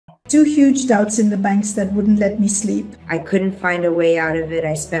Two huge doubts in the banks that wouldn't let me sleep. I couldn't find a way out of it.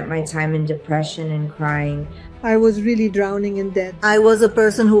 I spent my time in depression and crying. I was really drowning in debt. I was a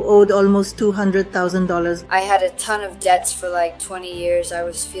person who owed almost $200,000. I had a ton of debts for like 20 years. I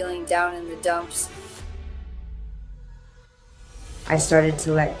was feeling down in the dumps. I started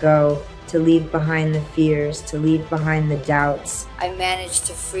to let go, to leave behind the fears, to leave behind the doubts. I managed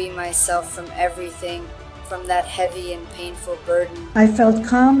to free myself from everything, from that heavy and painful burden. I felt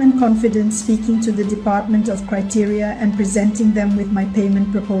calm and confident speaking to the Department of Criteria and presenting them with my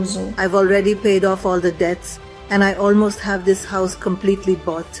payment proposal. I've already paid off all the debts, and I almost have this house completely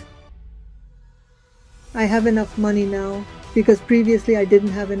bought. I have enough money now, because previously I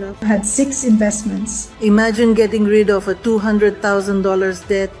didn't have enough. I had 6 investments. Imagine getting rid of a $200,000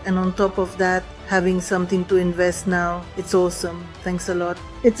 debt, and on top of that, having something to invest now. It's awesome. Thanks a lot.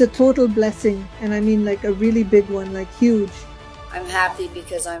 It's a total blessing, and I mean like a really big one, like huge. I'm happy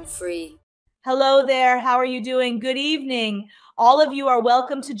because I'm free. Hello there. How are you doing? Good evening. All of you are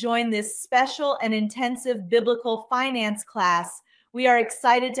welcome to join this special and intensive biblical finance class. We are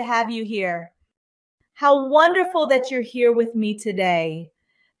excited to have you here. How wonderful that you're here with me today.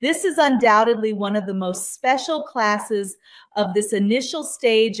 This is undoubtedly one of the most special classes of this initial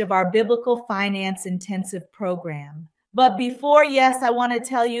stage of our Biblical Finance Intensive program. But before, yes, I want to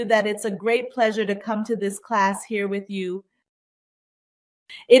tell you that it's a great pleasure to come to this class here with you.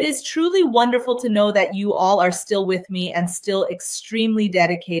 It is truly wonderful to know that you all are still with me and still extremely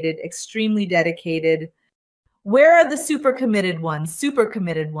dedicated, extremely dedicated. Where are the super committed ones? Super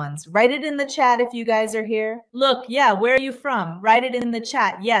committed ones. Write it in the chat if you guys are here. Look, yeah, where are you from? Write it in the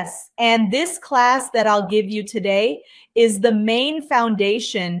chat. Yes. And this class that I'll give you today is the main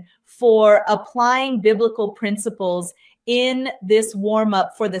foundation for applying biblical principles in this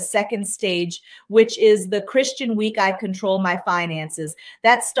warm-up for the second stage, which is the Christian Week I Control My Finances.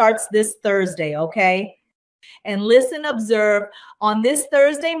 That starts this Thursday, okay? And listen, observe, on this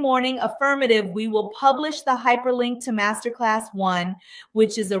Thursday morning, affirmative, we will publish the hyperlink to Masterclass 1,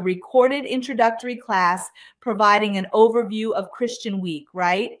 which is a recorded introductory class providing an overview of Christian Week,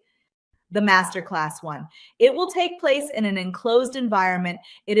 right? The Masterclass 1. It will take place in an enclosed environment.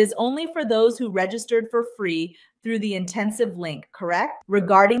 It is only for those who registered for free through the intensive link, correct?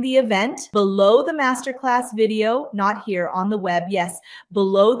 Regarding the event, below the Masterclass video, not here on the web, yes,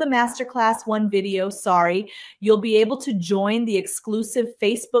 below the Masterclass 1 video, you'll be able to join the exclusive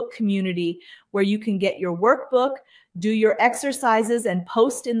Facebook community where you can get your workbook, do your exercises, and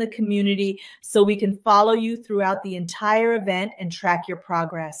post in the community so we can follow you throughout the entire event and track your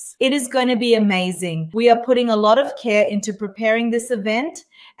progress. It is going to be amazing. We are putting a lot of care into preparing this event,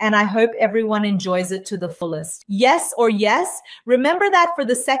 and I hope everyone enjoys it to the fullest. Yes or yes? Remember that for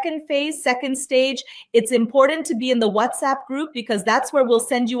the second phase, second stage, it's important to be in the WhatsApp group because that's where we'll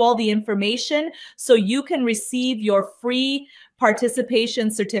send you all the information so you can receive your free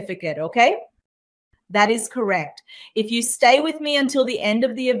participation certificate, okay? That is correct. If you stay with me until the end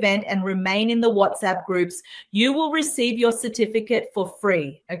of the event and remain in the WhatsApp groups, you will receive your certificate for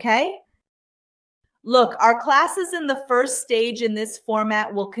free, okay? Look, our classes in the first stage in this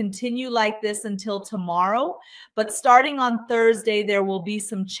format will continue like this until tomorrow, but starting on Thursday, there will be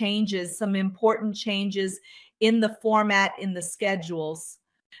some changes, some important changes in the format, in the schedules.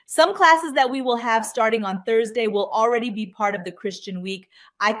 Some classes that we will have starting on Thursday will already be part of the Christian Week.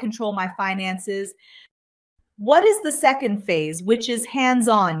 I Control My Finances. What is the second phase, which is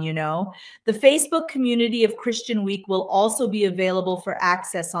hands-on, you know? The Facebook community of Christian Week will also be available for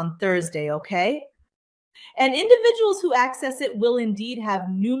access on Thursday, okay? And individuals who access it will indeed have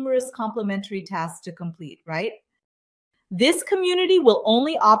numerous complementary tasks to complete, right? This community will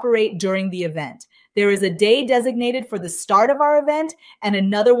only operate during the event. There is a day designated for the start of our event and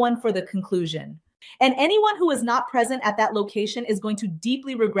another one for the conclusion. And anyone who is not present at that location is going to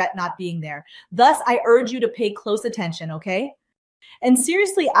deeply regret not being there. Thus, I urge you to pay close attention, okay? And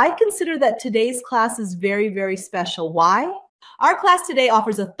seriously, I consider that today's class is very, very special. Why? Our class today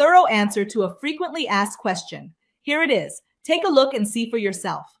offers a thorough answer to a frequently asked question. Here it is. Take a look and see for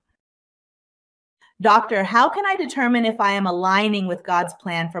yourself. Doctor, how can I determine if I am aligning with God's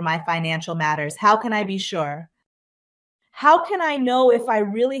plan for my financial matters? How can I be sure? How can I know if I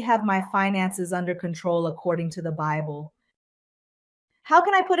really have my finances under control according to the Bible? How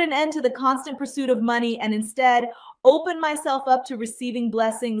can I put an end to the constant pursuit of money and instead open myself up to receiving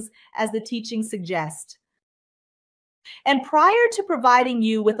blessings as the teaching suggests? And prior to providing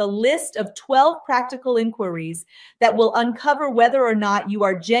you with a list of 12 practical inquiries that will uncover whether or not you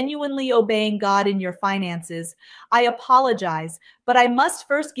are genuinely obeying God in your finances, I apologize, but I must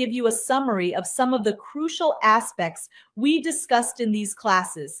first give you a summary of some of the crucial aspects we discussed in these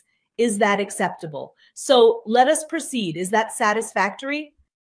classes. Is that acceptable? So let us proceed. Is that satisfactory?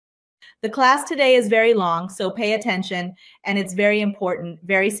 The class today is very long, so pay attention, and it's very important,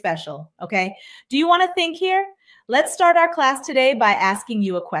 very special, okay? Do you want to think here? Let's start our class today by asking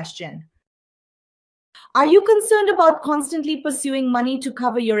you a question. Are you concerned about constantly pursuing money to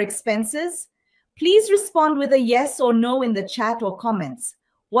cover your expenses? Please respond with a yes or no in the chat or comments.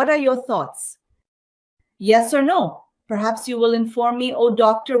 What are your thoughts? Yes or no? Perhaps you will inform me, oh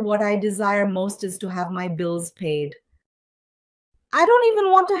doctor, what I desire most is to have my bills paid. I don't even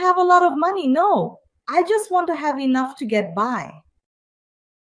want to have a lot of money. No, I just want to have enough to get by.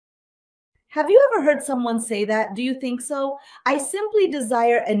 Have you ever heard someone say that? Do you think so? I simply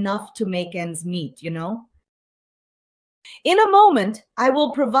desire enough to make ends meet, you know? In a moment, I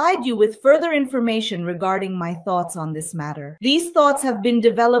will provide you with further information regarding my thoughts on this matter. These thoughts have been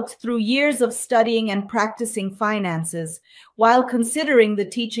developed through years of studying and practicing finances while considering the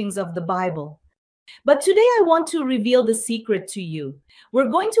teachings of the Bible. But today I want to reveal the secret to you. We're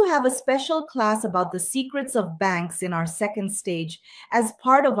going to have a special class about the secrets of banks in our second stage as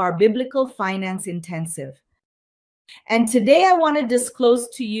part of our Biblical Finance Intensive. And today I want to disclose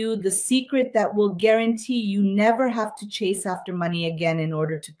to you the secret that will guarantee you never have to chase after money again in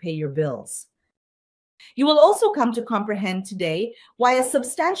order to pay your bills. You will also come to comprehend today why a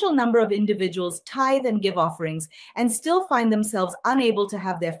substantial number of individuals tithe and give offerings and still find themselves unable to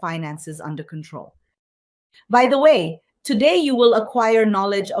have their finances under control. By the way, today you will acquire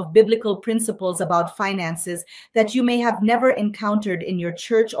knowledge of biblical principles about finances that you may have never encountered in your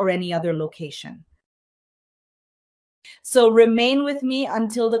church or any other location. So remain with me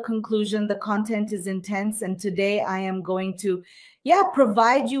until the conclusion. The content is intense, and today I am going to,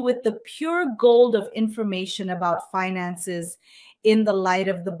 provide you with the pure gold of information about finances in the light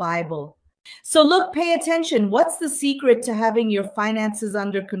of the Bible. So look, pay attention. What's the secret to having your finances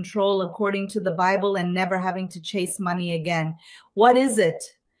under control according to the Bible and never having to chase money again? What is it?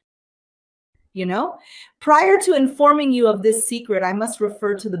 You know, prior to informing you of this secret, I must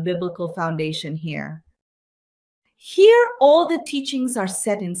refer to the biblical foundation here. Here, all the teachings are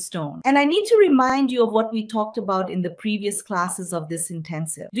set in stone. And I need to remind you of what we talked about in the previous classes of this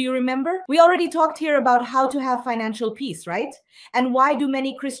intensive. Do you remember? We already talked here about how to have financial peace, right? And why do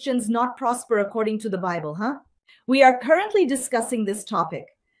many Christians not prosper according to the Bible, huh? We are currently discussing this topic.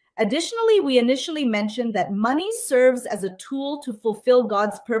 Additionally, we initially mentioned that money serves as a tool to fulfill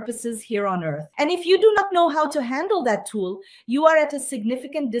God's purposes here on earth. And if you do not know how to handle that tool, you are at a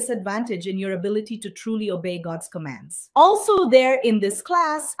significant disadvantage in your ability to truly obey God's commands. Also there in this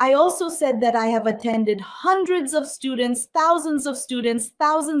class, I also said that I have attended hundreds of students, thousands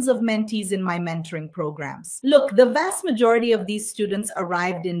of mentees in my mentoring programs. Look, the vast majority of these students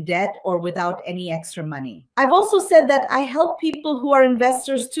arrived in debt or without any extra money. I've also said that I help people who are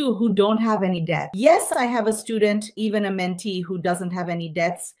investors too, who don't have any debt. Yes, I have a student, even a mentee, who doesn't have any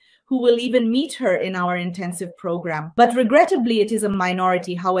debts, who will even meet her in our intensive program. But regrettably, it is a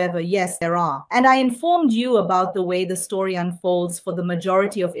minority. However, yes, there are. And I informed you about the way the story unfolds for the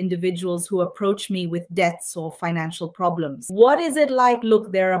majority of individuals who approach me with debts or financial problems. What is it like?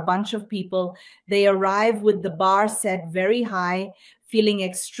 Look, there are a bunch of people. They arrive with the bar set very high, feeling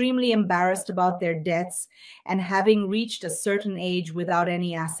extremely embarrassed about their debts and having reached a certain age without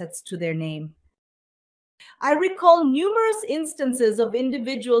any assets to their name. I recall numerous instances of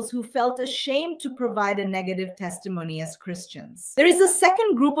individuals who felt ashamed to provide a negative testimony as Christians. There is a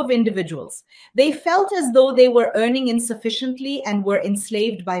second group of individuals. They felt as though they were earning insufficiently and were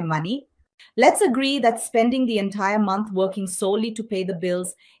enslaved by money. Let's agree that spending the entire month working solely to pay the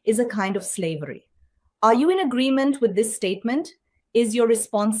bills is a kind of slavery. Are you in agreement with this statement? Is your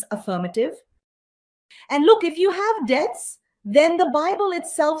response affirmative? And look, if you have debts, then the Bible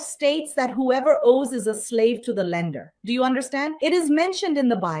itself states that whoever owes is a slave to the lender. Do you understand? It is mentioned in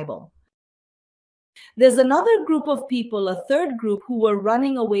the Bible. There's another group of people, a third group, who were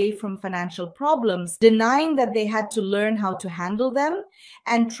running away from financial problems, denying that they had to learn how to handle them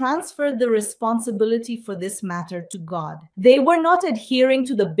and transfer the responsibility for this matter to God. They were not adhering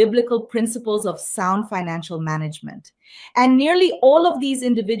to the biblical principles of sound financial management. And nearly all of these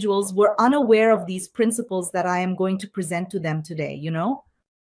individuals were unaware of these principles that I am going to present to them today, you know?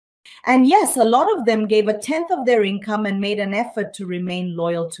 And yes, a lot of them gave 1/10 of their income and made an effort to remain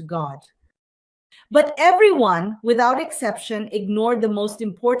loyal to God. But everyone, without exception, ignored the most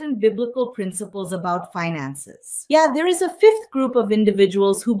important biblical principles about finances. Yeah, there is a fifth group of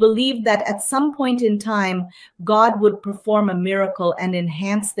individuals who believed that at some point in time, God would perform a miracle and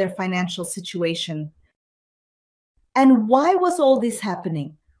enhance their financial situation. And why was all this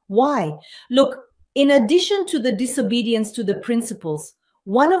happening? Why? Look, in addition to the disobedience to the principles,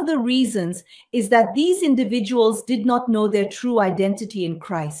 One of the reasons is that these individuals did not know their true identity in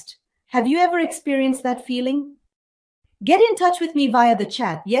Christ. Have you ever experienced that feeling? Get in touch with me via the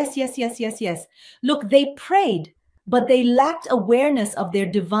chat. Yes, yes, yes, yes, yes. Look, they prayed, but they lacked awareness of their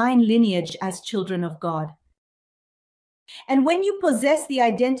divine lineage as children of God. And when you possess the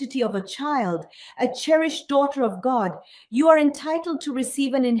identity of a child, a cherished daughter of God, you are entitled to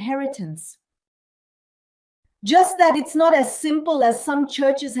receive an inheritance. Just that it's not as simple as some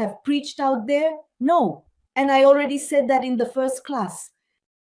churches have preached out there. No. And I already said that in the first class.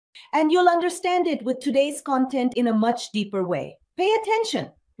 And you'll understand it with today's content in a much deeper way. Pay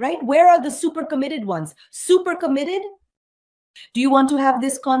attention, right? Where are the super committed ones? Super committed? Do you want to have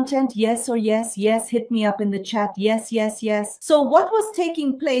this content? Yes or yes? Yes, hit me up in the chat. Yes, yes, yes. So what was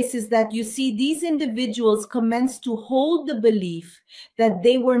taking place is that you see these individuals commenced to hold the belief that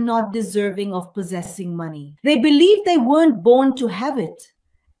they were not deserving of possessing money. They believed they weren't born to have it.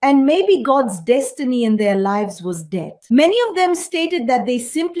 And maybe God's destiny in their lives was debt. Many of them stated that they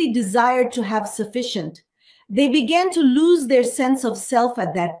simply desired to have sufficient. They began to lose their sense of self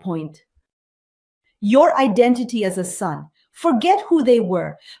at that point. Your identity as a son. Forget who they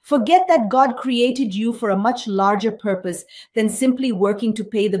were. Forget that God created you for a much larger purpose than simply working to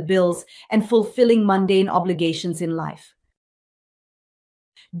pay the bills and fulfilling mundane obligations in life.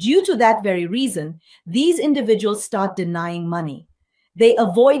 Due to that very reason, these individuals start denying money. They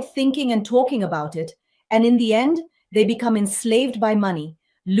avoid thinking and talking about it, and in the end, they become enslaved by money,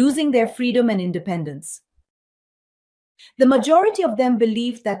 losing their freedom and independence. The majority of them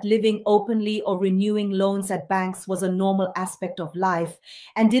believed that living openly or renewing loans at banks was a normal aspect of life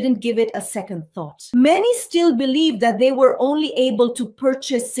and didn't give it a second thought. Many still believed that they were only able to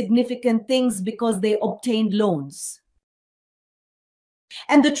purchase significant things because they obtained loans.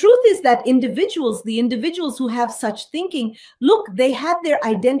 And the truth is that the individuals who have such thinking, look, they had their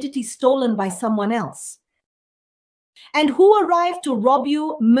identity stolen by someone else. And who arrived to rob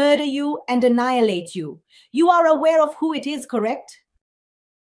you, murder you, and annihilate you? You are aware of who it is, correct?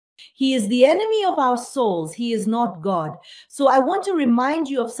 He is the enemy of our souls. He is not God. So I want to remind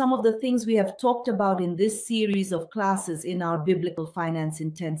you of some of the things we have talked about in this series of classes in our Biblical Finance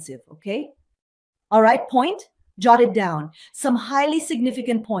Intensive, okay? All right, point? Jot it down. Some highly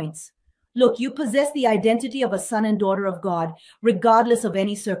significant points. Look, you possess the identity of a son and daughter of God, regardless of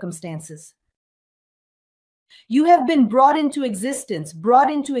any circumstances. You have been brought into existence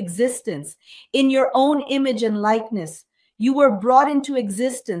in your own image and likeness. You were brought into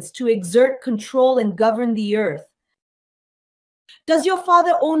existence to exert control and govern the earth. Does your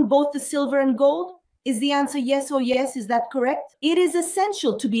father own both the silver and gold? Is the answer yes or yes? Is that correct? It is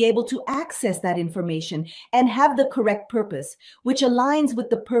essential to be able to access that information and have the correct purpose, which aligns with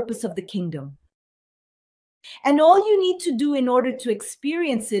the purpose of the kingdom. And all you need to do in order to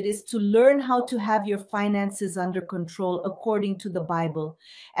experience it is to learn how to have your finances under control according to the Bible,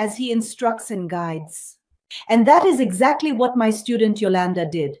 as He instructs and guides. And that is exactly what my student Yolanda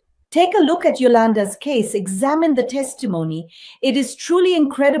did. Take a look at Yolanda's case, examine the testimony. It is truly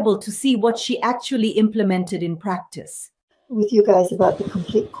incredible to see what she actually implemented in practice. With you guys about the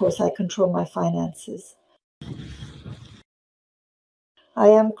complete course, I Control My Finances. I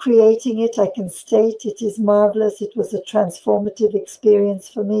am creating it. I can state it is marvelous. It was a transformative experience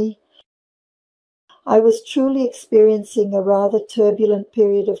for me. I was truly experiencing a rather turbulent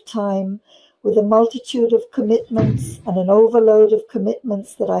period of time with a multitude of commitments and an overload of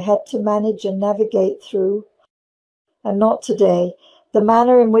commitments that I had to manage and navigate through. And not today. The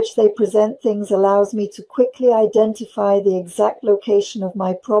manner in which they present things allows me to quickly identify the exact location of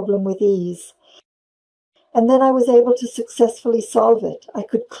my problem with ease. And then I was able to successfully solve it. I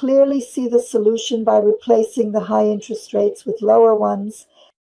could clearly see the solution by replacing the high interest rates with lower ones.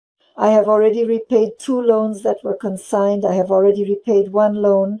 I have already repaid 2 loans that were consigned. I have already repaid 1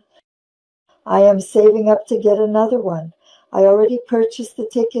 loan. I am saving up to get another one. I already purchased the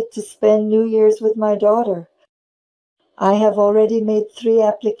ticket to spend New Year's with my daughter. I have already made 3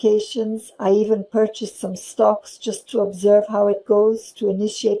 applications. I even purchased some stocks just to observe how it goes, to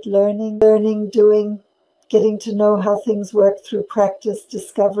initiate learning, doing, getting to know how things work through practice,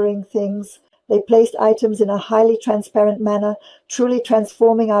 discovering things. They placed items in a highly transparent manner, truly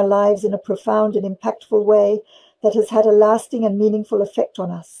transforming our lives in a profound and impactful way that has had a lasting and meaningful effect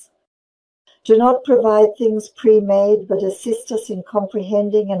on us. Do not provide things pre-made, but assist us in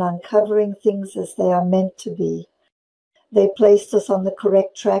comprehending and uncovering things as they are meant to be. They placed us on the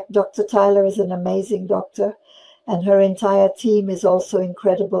correct track. Dr. Tyler is an amazing doctor, and her entire team is also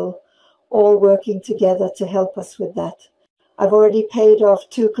incredible, all working together to help us with that. I've already paid off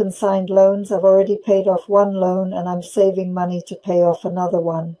 2 consigned loans. I've already paid off 1 loan, and I'm saving money to pay off another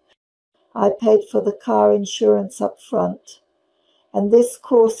one. I paid for the car insurance up front. And this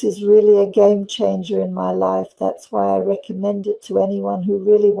course is really a game changer in my life. That's why I recommend it to anyone who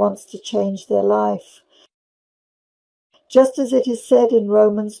really wants to change their life. Just as it is said in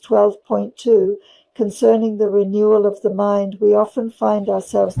Romans 12.2, concerning the renewal of the mind, we often find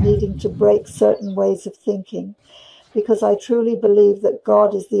ourselves needing to break certain ways of thinking, because I truly believe that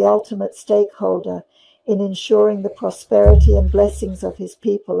God is the ultimate stakeholder in ensuring the prosperity and blessings of his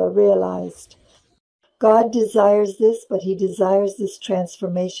people are realized. God desires this, but he desires this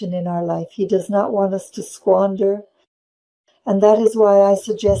transformation in our life. He does not want us to squander. And that is why I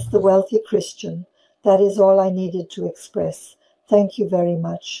suggest the wealthy Christian. That is all I needed to express. Thank you very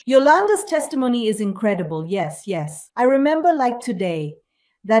much. Yolanda's testimony is incredible. Yes, yes. I remember like today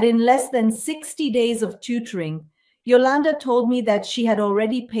that in less than 60 days of tutoring, Yolanda told me that she had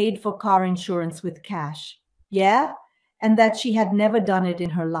already paid for car insurance with cash. Yeah? And that she had never done it in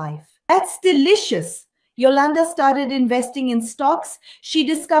her life. That's delicious. Yolanda started investing in stocks. She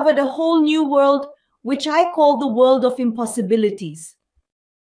discovered a whole new world, which I call the world of impossibilities.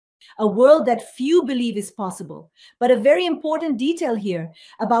 A world that few believe is possible. But a very important detail here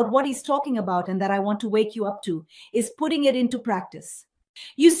about what he's talking about and that I want to wake you up to is putting it into practice.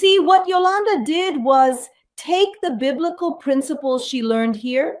 You see, what Yolanda did was take the biblical principles she learned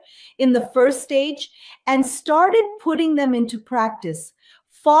here in the first stage and started putting them into practice,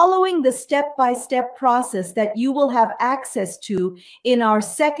 following the step-by-step process that you will have access to in our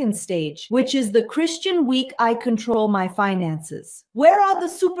second stage, which is the Christian Week I Control My Finances. Where are the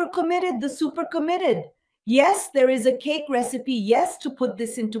super committed? The super committed. Yes, there is a cake recipe, yes, to put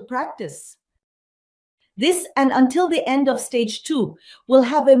this into practice. This, and until the end of stage 2, will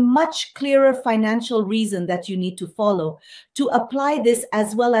have a much clearer financial reason that you need to follow to apply this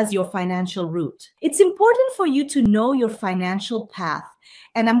as well as your financial route. It's important for you to know your financial path.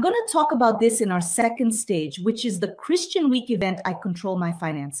 And I'm going to talk about this in our second stage, which is the Christian Week event, I Control My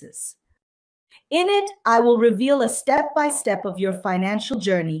Finances. In it, I will reveal a step-by-step of your financial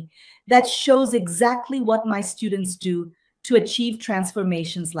journey that shows exactly what my students do to achieve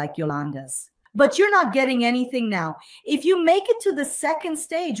transformations like Yolanda's. But you're not getting anything now. If you make it to the second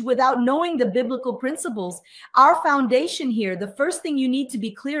stage without knowing the biblical principles, our foundation here, the first thing you need to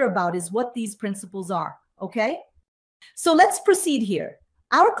be clear about is what these principles are, okay? So let's proceed here.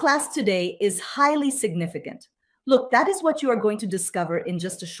 Our class today is highly significant. Look, that is what you are going to discover in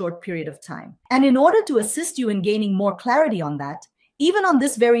just a short period of time. And in order to assist you in gaining more clarity on that, even on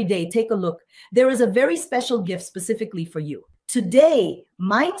this very day, take a look. There is a very special gift specifically for you. Today,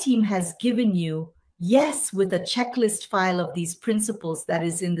 my team has given you, yes, with a checklist file of these principles that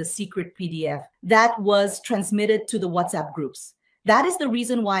is in the secret PDF that was transmitted to the WhatsApp groups. That is the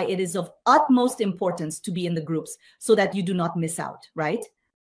reason why it is of utmost importance to be in the groups so that you do not miss out, right?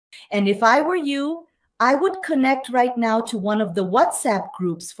 And if I were you, I would connect right now to one of the WhatsApp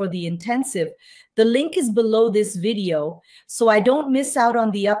groups for the intensive. The link is below this video, so I don't miss out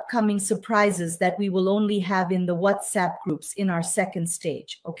on the upcoming surprises that we will only have in the WhatsApp groups in our second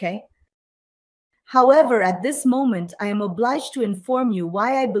stage, okay? However, at this moment, I am obliged to inform you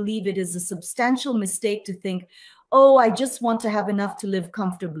why I believe it is a substantial mistake to think, oh, I just want to have enough to live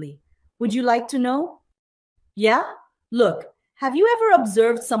comfortably. Would you like to know? Yeah? Look, have you ever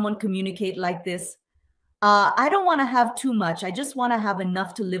observed someone communicate like this? I don't want to have too much. I just want to have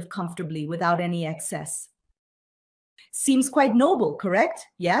enough to live comfortably without any excess. Seems quite noble, correct?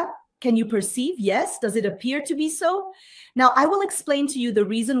 Yeah? Can you perceive? Yes? Does it appear to be so? Now, I will explain to you the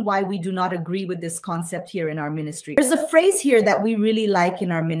reason why we do not agree with this concept here in our ministry. There's a phrase here that we really like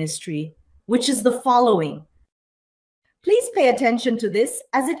in our ministry, which is the following. Please pay attention to this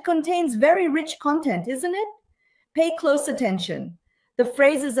as it contains very rich content, isn't it? Pay close attention. The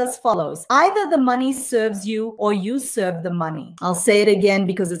phrase is as follows. Either the money serves you or you serve the money. I'll say it again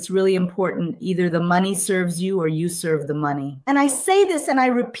because it's really important. Either the money serves you or you serve the money. And I say this and I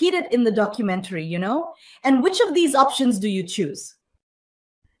repeat it in the documentary, you know? And which of these options do you choose?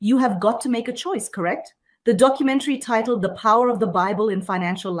 You have got to make a choice, correct? The documentary titled The Power of the Bible in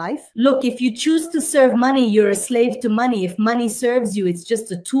Financial Life. Look, if you choose to serve money, you're a slave to money. If money serves you, it's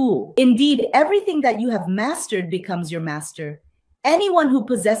just a tool. Indeed, everything that you have mastered becomes your master. Anyone who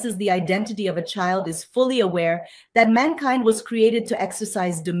possesses the identity of a child is fully aware that mankind was created to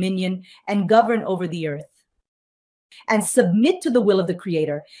exercise dominion and govern over the earth and submit to the will of the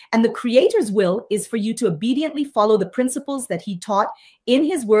Creator. And the Creator's will is for you to obediently follow the principles that He taught in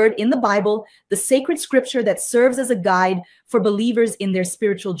His Word, in the Bible, the sacred scripture that serves as a guide for believers in their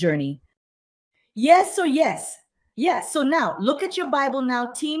spiritual journey. Yes or yes? Yes, so now look at your Bible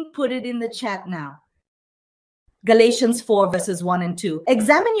now, team. Put it in the chat now. Galatians 4 verses 1 and 2.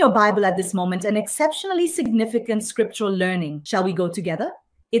 Examine your Bible at this moment, an exceptionally significant scriptural learning. Shall we go together?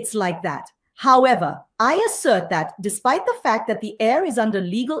 It's like that. However, I assert that despite the fact that the heir is under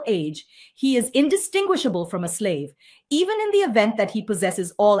legal age, he is indistinguishable from a slave, even in the event that he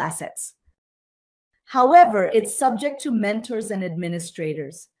possesses all assets. However, it's subject to mentors and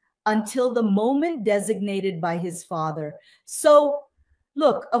administrators until the moment designated by his father. So,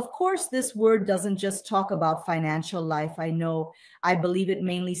 look, of course, this word doesn't just talk about financial life. I believe it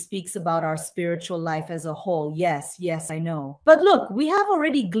mainly speaks about our spiritual life as a whole. Yes, I know. But look, we have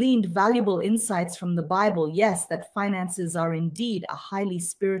already gleaned valuable insights from the Bible. Yes, that finances are indeed a highly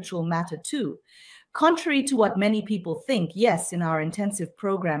spiritual matter too. Contrary to what many people think, yes, in our intensive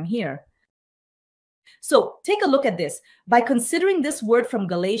program here. So take a look at this. By considering this word from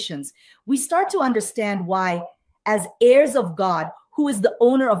Galatians, we start to understand why, as heirs of God, who is the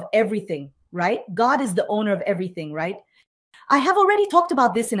owner of everything, right? God is the owner of everything, right? I have already talked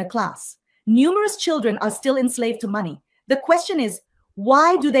about this in a class. Numerous children are still enslaved to money. The question is,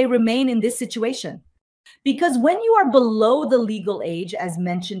 why do they remain in this situation? Because when you are below the legal age, as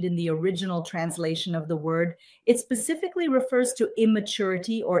mentioned in the original translation of the word, it specifically refers to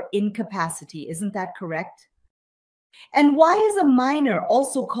immaturity or incapacity. Isn't that correct? And why is a minor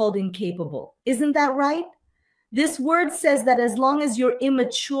also called incapable? Isn't that right? This word says that as long as you're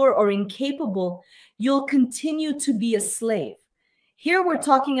immature or incapable, you'll continue to be a slave. Here we're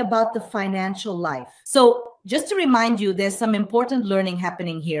talking about the financial life. So just to remind you, there's some important learning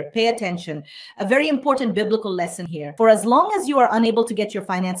happening here. Pay attention. A very important biblical lesson here. For as long as you are unable to get your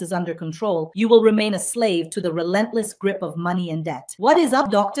finances under control, you will remain a slave to the relentless grip of money and debt. What is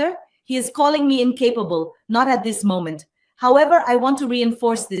up, doctor? He is calling me incapable, not at this moment. However, I want to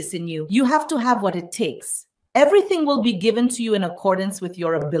reinforce this in you. You have to have what it takes. Everything will be given to you in accordance with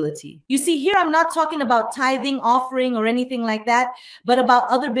your ability. You see, here I'm not talking about tithing, offering, or anything like that, but about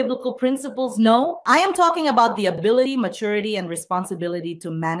other biblical principles. No, I am talking about the ability, maturity, and responsibility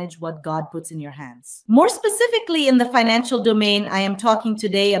to manage what God puts in your hands. More specifically, in the financial domain, I am talking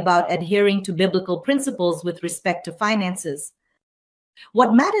today about adhering to biblical principles with respect to finances.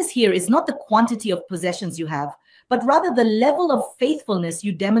 What matters here is not the quantity of possessions you have, but rather the level of faithfulness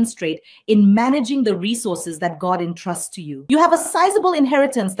you demonstrate in managing the resources that God entrusts to you. You have a sizable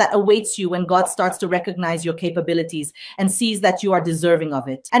inheritance that awaits you when God starts to recognize your capabilities and sees that you are deserving of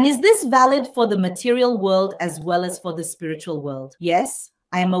it. And is this valid for the material world as well as for the spiritual world? Yes,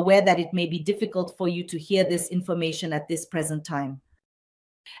 I am aware that it may be difficult for you to hear this information at this present time.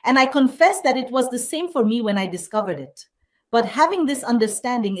 And I confess that it was the same for me when I discovered it. But having this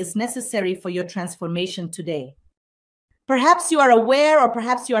understanding is necessary for your transformation today. Perhaps you are aware or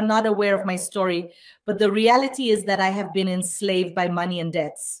perhaps you are not aware of my story, but the reality is that I have been enslaved by money and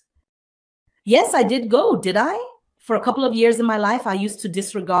debts. Yes, I did go, did I? For a couple of years in my life, I used to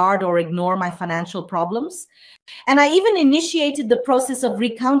disregard or ignore my financial problems. And I even initiated the process of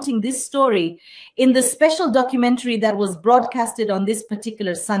recounting this story in the special documentary that was broadcasted on this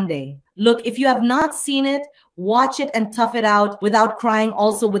particular Sunday. Look, if you have not seen it, watch it and tough it out without crying,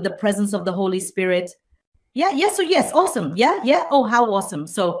 also with the presence of the Holy Spirit. Yes, awesome. Yeah. Oh, how awesome.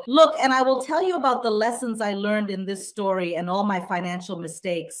 So look, and I will tell you about the lessons I learned in this story and all my financial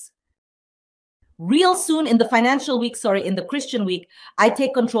mistakes. Real soon in the in the Christian week, I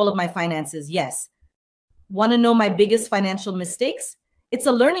take control of my finances. Yes. Want to know my biggest financial mistakes? It's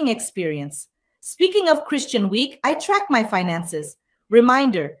a learning experience. Speaking of Christian week, I track my finances.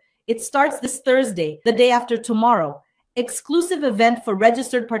 Reminder, it starts this Thursday, the day after tomorrow. Exclusive event for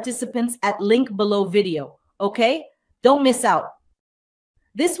registered participants at link below video. Okay? Don't miss out.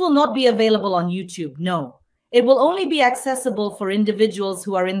 This will not be available on YouTube. No. It will only be accessible for individuals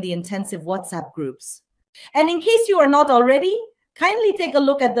who are in the intensive WhatsApp groups. And in case you are not already, kindly take a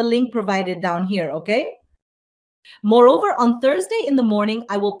look at the link provided down here, okay? Moreover, on Thursday in the morning,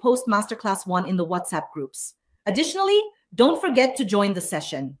 I will post Masterclass 1 in the WhatsApp groups. Additionally, don't forget to join the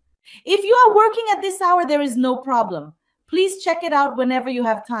session. If you are working at this hour, there is no problem. Please check it out whenever you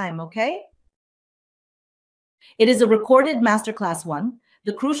have time, okay? It is a recorded Masterclass 1.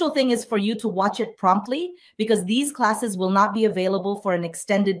 The crucial thing is for you to watch it promptly because these classes will not be available for an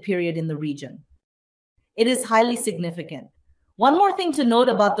extended period in the region. It is highly significant. One more thing to note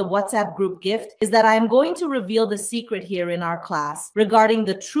about the WhatsApp group gift is that I am going to reveal the secret here in our class regarding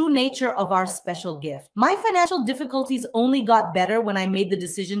the true nature of our special gift. My financial difficulties only got better when I made the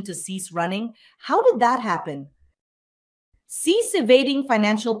decision to cease running. How did that happen? Cease evading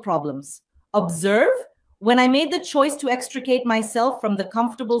financial problems. Observe, when I made the choice to extricate myself from the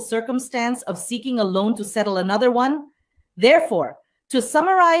comfortable circumstance of seeking a loan to settle another one. Therefore, to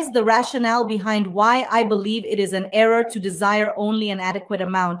summarize the rationale behind why I believe it is an error to desire only an adequate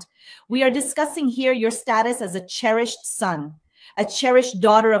amount, we are discussing here your status as a cherished son, a cherished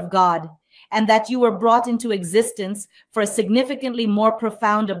daughter of God, and that you were brought into existence for a significantly more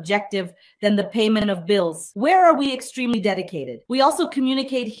profound objective than the payment of bills. Where are we extremely dedicated? We also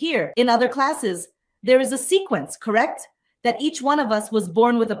communicate here in other classes. There is a sequence, correct? That each one of us was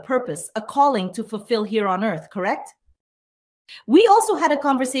born with a purpose, a calling to fulfill here on earth, correct? We also had a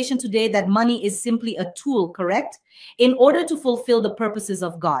conversation today that money is simply a tool, correct? In order to fulfill the purposes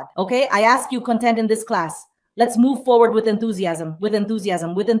of God. Okay, I ask you content in this class. Let's move forward with enthusiasm, with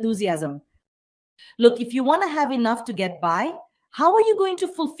enthusiasm, with enthusiasm. Look, if you want to have enough to get by, how are you going to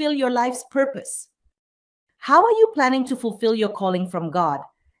fulfill your life's purpose? How are you planning to fulfill your calling from God?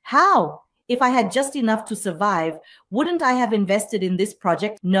 How? If I had just enough to survive, wouldn't I have invested in this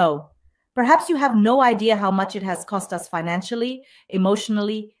project? No. Perhaps you have no idea how much it has cost us financially,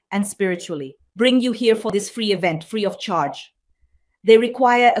 emotionally, and spiritually. Bring you here for this free event, free of charge. They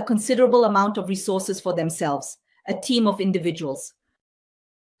require a considerable amount of resources for themselves, a team of individuals.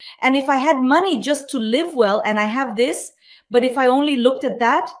 And if I had money just to live well, and I have this, but if I only looked at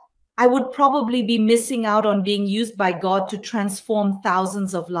that, I would probably be missing out on being used by God to transform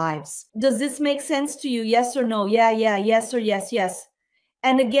thousands of lives. Does this make sense to you? Yes or no? Yeah, yes or yes.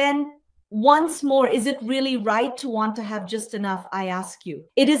 And again, once more, is it really right to want to have just enough? I ask you.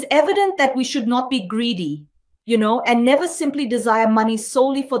 It is evident that we should not be greedy, and never simply desire money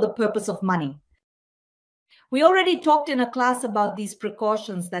solely for the purpose of money. We already talked in a class about these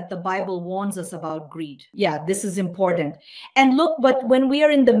precautions that the Bible warns us about greed. Yeah, this is important. And look, but when we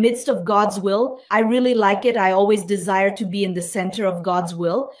are in the midst of God's will, I really like it. I always desire to be in the center of God's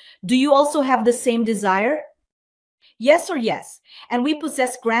will. Do you also have the same desire? Yes or yes. And we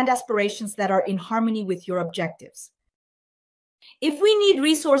possess grand aspirations that are in harmony with your objectives. If we need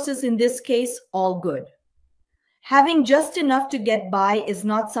resources in this case, all good. Having just enough to get by is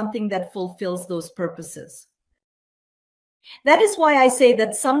not something that fulfills those purposes. That is why I say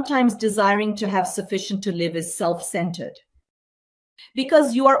that sometimes desiring to have sufficient to live is self-centered.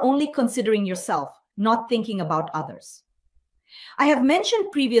 Because you are only considering yourself, not thinking about others. I have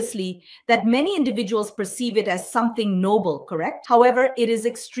mentioned previously that many individuals perceive it as something noble, correct? However, it is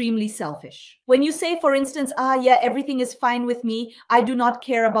extremely selfish. When you say, for instance, everything is fine with me, I do not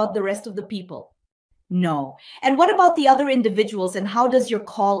care about the rest of the people. No. And what about the other individuals, and how does your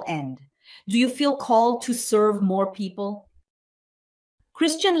call end? Do you feel called to serve more people?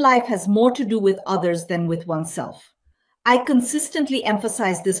 Christian life has more to do with others than with oneself. I consistently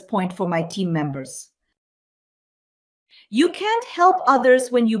emphasize this point for my team members. You can't help others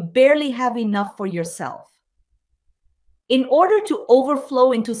when you barely have enough for yourself. In order to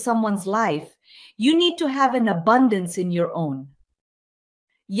overflow into someone's life, you need to have an abundance in your own.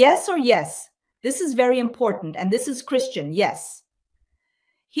 Yes or yes? This is very important, and this is Christian, yes.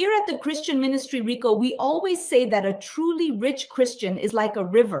 Here at the Christian Ministry Rico, we always say that a truly rich Christian is like a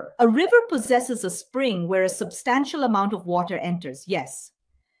river. A river possesses a spring where a substantial amount of water enters, yes.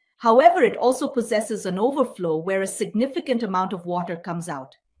 However, it also possesses an overflow where a significant amount of water comes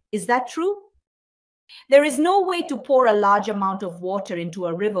out. Is that true? There is no way to pour a large amount of water into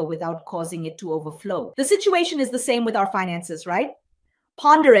a river without causing it to overflow. The situation is the same with our finances, right?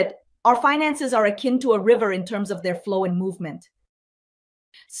 Ponder it. Our finances are akin to a river in terms of their flow and movement.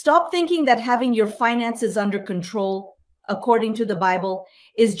 Stop thinking that having your finances under control, according to the Bible,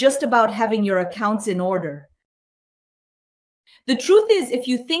 is just about having your accounts in order. The truth is, if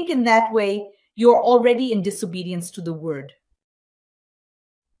you think in that way, you're already in disobedience to the word.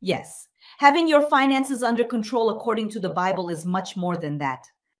 Yes, having your finances under control according to the Bible is much more than that.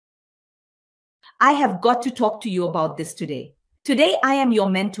 I have got to talk to you about this today. Today, I am your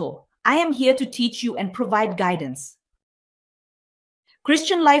mentor. I am here to teach you and provide guidance.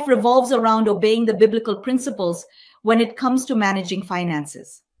 Christian life revolves around obeying the biblical principles when it comes to managing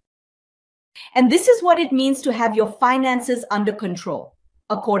finances. And this is what it means to have your finances under control,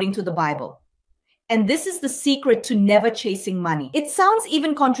 according to the Bible. And this is the secret to never chasing money. It sounds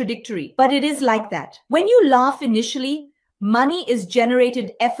even contradictory, but it is like that. When you laugh initially, money is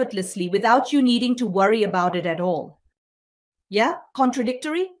generated effortlessly without you needing to worry about it at all. Yeah?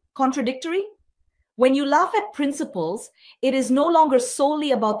 Contradictory? Contradictory? When you laugh at principles, it is no longer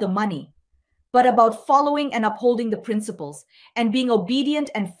solely about the money, but about following and upholding the principles and being obedient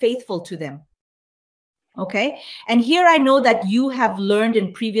and faithful to them. Okay? And here I know that you have learned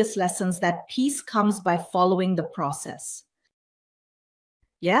in previous lessons that peace comes by following the process.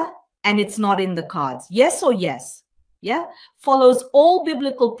 Yeah? and it's not in the cards. Yes or yes? Yeah, follows all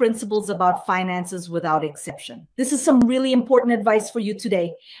biblical principles about finances without exception. This is some really important advice for you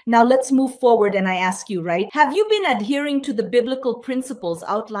today. Now let's move forward, and I ask you, right? Have you been adhering to the biblical principles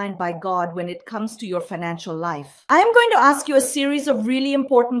outlined by God when it comes to your financial life? I am going to ask you a series of really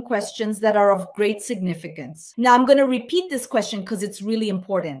important questions that are of great significance. Now I'm going to repeat this question because it's really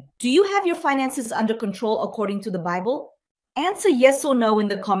important. Do you have your finances under control according to the Bible? Answer yes or no in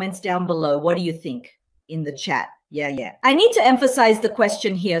the comments down below. What do you think? In the chat. Yeah. I need to emphasize the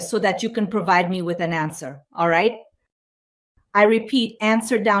question here so that you can provide me with an answer. All right. I repeat,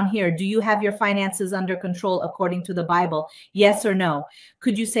 answer down here. Do you have your finances under control according to the Bible? Yes or no?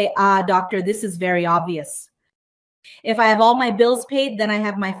 Could you say, doctor, this is very obvious. If I have all my bills paid, then I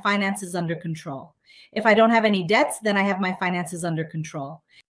have my finances under control. If I don't have any debts, then I have my finances under control.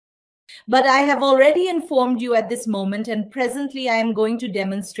 But I have already informed you at this moment, and presently I am going to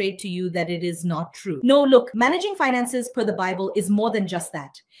demonstrate to you that it is not true. No, look, managing finances per the Bible is more than just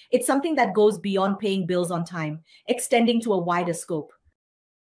that. It's something that goes beyond paying bills on time, extending to a wider scope.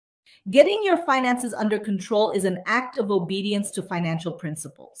 Getting your finances under control is an act of obedience to financial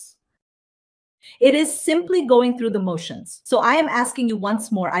principles. It is simply going through the motions. So I am asking you once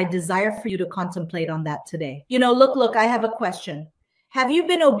more, I desire for you to contemplate on that today. Look, I have a question. Have you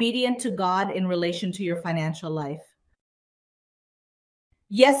been obedient to God in relation to your financial life?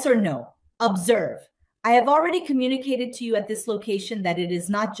 Yes or no? Observe. I have already communicated to you at this location that it is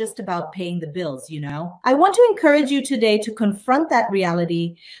not just about paying the bills, I want to encourage you today to confront that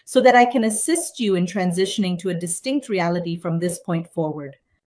reality so that I can assist you in transitioning to a distinct reality from this point forward.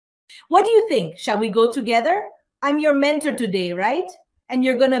 What do you think? Shall we go together? I'm your mentor today, right? And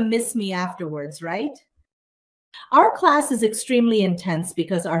you're going to miss me afterwards, right? Our class is extremely intense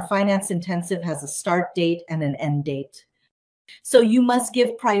because our finance intensive has a start date and an end date. So you must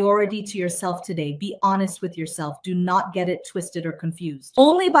give priority to yourself today. Be honest with yourself. Do not get it twisted or confused.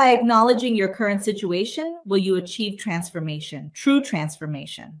 Only by acknowledging your current situation will you achieve transformation, true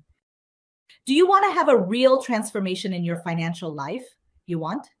transformation. Do you want to have a real transformation in your financial life? You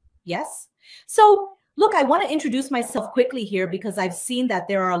want? Yes? So look, I want to introduce myself quickly here because I've seen that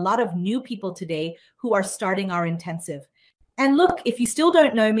there are a lot of new people today who are starting our intensive. And look, if you still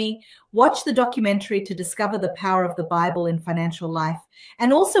don't know me, watch the documentary to discover the power of the Bible in financial life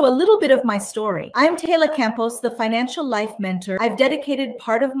and also a little bit of my story. I'm Taylor Campos, the Financial Life Mentor. I've dedicated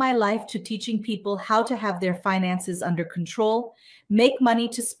part of my life to teaching people how to have their finances under control, make money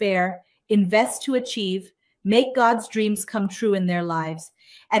to spare, invest to achieve, make God's dreams come true in their lives.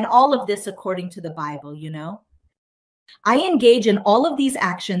 And all of this according to the Bible, I engage in all of these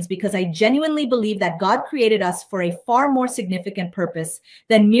actions because I genuinely believe that God created us for a far more significant purpose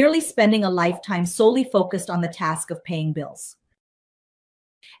than merely spending a lifetime solely focused on the task of paying bills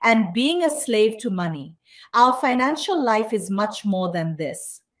and being a slave to money. Our financial life is much more than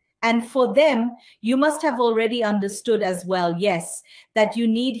this. And for them, you must have already understood as well, yes, that you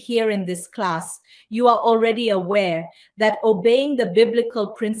need here in this class. You are already aware that obeying the biblical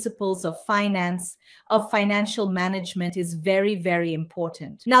principles of finance, of financial management is very, very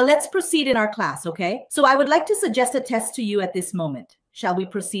important. Now let's proceed in our class, okay? So I would like to suggest a test to you at this moment. Shall we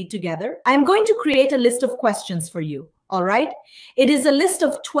proceed together? I'm going to create a list of questions for you. All right. It is a list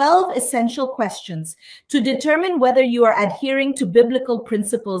of 12 essential questions to determine whether you are adhering to biblical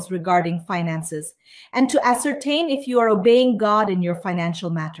principles regarding finances and to ascertain if you are obeying God in your financial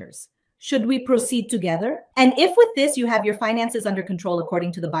matters. Should we proceed together? And if with this you have your finances under control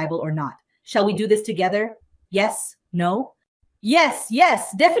according to the Bible or not? Shall we do this together? Yes? No? Yes,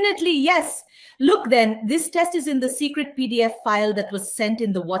 definitely yes. Look then, this test is in the secret PDF file that was sent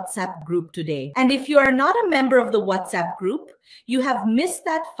in the WhatsApp group today. And if you are not a member of the WhatsApp group, you have missed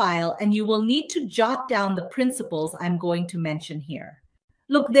that file and you will need to jot down the principles I'm going to mention here.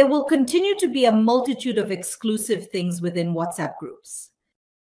 Look, there will continue to be a multitude of exclusive things within WhatsApp groups.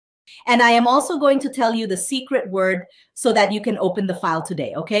 And I am also going to tell you the secret word so that you can open the file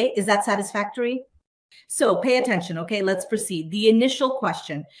today, okay? Is that satisfactory? So pay attention, okay? Let's proceed. The initial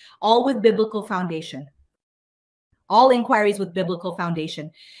question, all with biblical foundation. All inquiries with biblical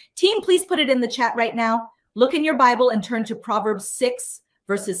foundation. Team, please put it in the chat right now. Look in your Bible and turn to Proverbs 6,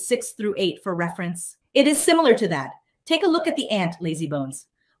 verses 6 through 8 for reference. It is similar to that. Take a look at the ant, lazy bones.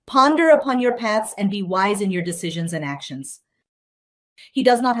 Ponder upon your paths and be wise in your decisions and actions. He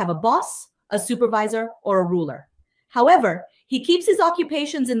does not have a boss, a supervisor, or a ruler. However, he keeps his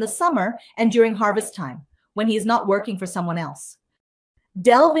occupations in the summer and during harvest time, when he is not working for someone else.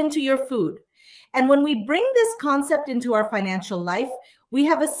 Delve into your food. And when we bring this concept into our financial life, we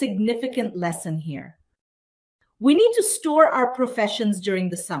have a significant lesson here. We need to store our professions during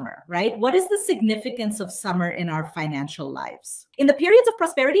the summer, right? What is the significance of summer in our financial lives? In the periods of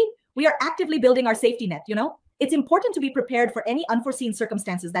prosperity, we are actively building our safety net, It's important to be prepared for any unforeseen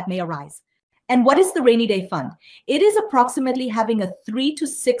circumstances that may arise. And what is the rainy day fund? It is approximately having a 3 to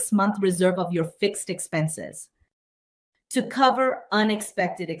 6 month reserve of your fixed expenses to cover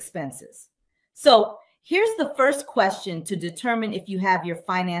unexpected expenses. So here's the first question to determine if you have your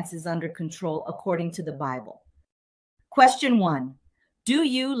finances under control according to the Bible. Question 1. Do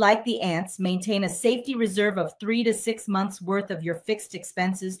you, like the ants, maintain a safety reserve of 3 to 6 months worth of your fixed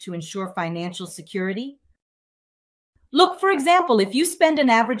expenses to ensure financial security? Look, for example, if you spend an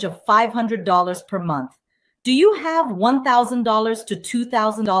average of $500 per month, do you have $1,000 to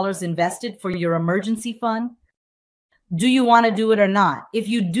 $2,000 invested for your emergency fund? Do you want to do it or not? If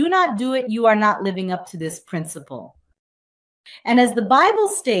you do not do it, you are not living up to this principle. And as the Bible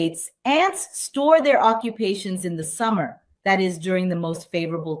states, ants store their occupations in the summer, that is, during the most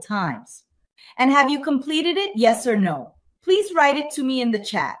favorable times. And have you completed it? Yes or no? Please write it to me in the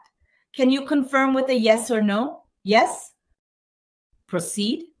chat. Can you confirm with a yes or no? Yes?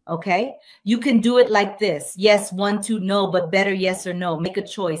 Proceed. Okay. You can do it like this. Yes, 1, 2, no, but better yes or no. Make a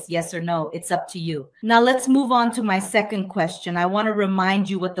choice, yes or no. It's up to you. Now let's move on to my second question. I want to remind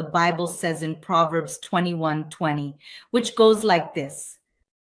you what the Bible says in Proverbs 21:20, which goes like this.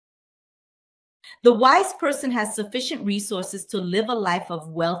 The wise person has sufficient resources to live a life of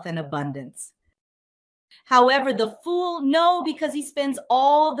wealth and abundance. However, the fool, no, because he spends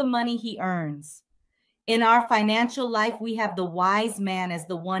all the money he earns. In our financial life, we have the wise man as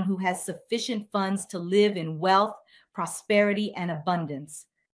the one who has sufficient funds to live in wealth, prosperity, and abundance.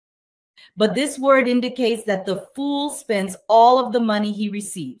 But this word indicates that the fool spends all of the money he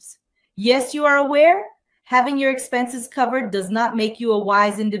receives. Yes, you are aware? Having your expenses covered does not make you a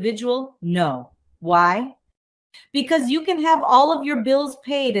wise individual? No. Why? Because you can have all of your bills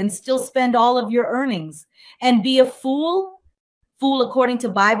paid and still spend all of your earnings and be a fool. Fool according to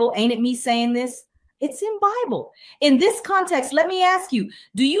Bible. Ain't it me saying this? It's in Bible. In this context, let me ask you,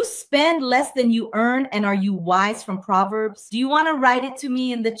 do you spend less than you earn, and are you wise from Proverbs? Do you want to write it to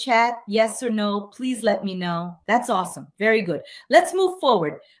me in the chat? Yes or no? Please let me know. That's awesome. Very good. Let's move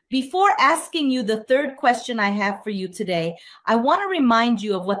forward. Before asking you the third question I have for you today, I want to remind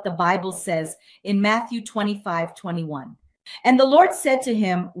you of what the Bible says in Matthew 25:21. And the Lord said to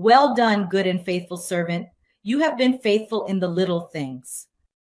him, "Well done, good and faithful servant. You have been faithful in the little things.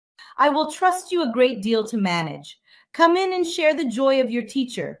 I will trust you a great deal to manage. Come in and share the joy of your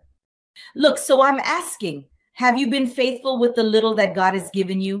teacher." Look, so I'm asking, have you been faithful with the little that God has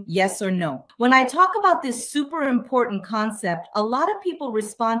given you? Yes or no? When I talk about this super important concept, a lot of people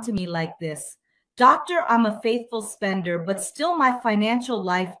respond to me like this. Doctor, I'm a faithful spender, but still my financial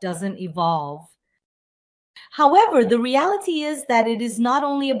life doesn't evolve. However, the reality is that it is not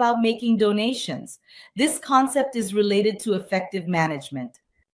only about making donations. This concept is related to effective management.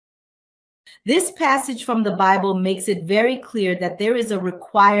 This passage from the Bible makes it very clear that there is a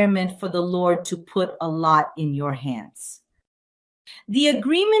requirement for the Lord to put a lot in your hands. The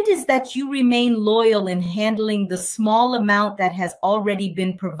agreement is that you remain loyal in handling the small amount that has already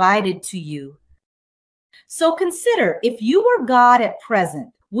been provided to you. So consider, if you were God at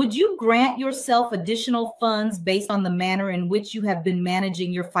present, would you grant yourself additional funds based on the manner in which you have been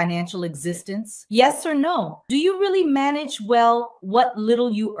managing your financial existence? Yes or no? Do you really manage well what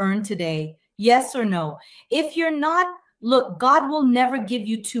little you earn today? Yes or no? If you're not, look, God will never give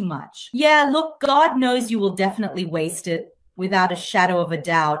you too much. Yeah, look, God knows you will definitely waste it without a shadow of a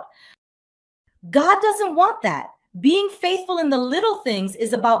doubt. God doesn't want that. Being faithful in the little things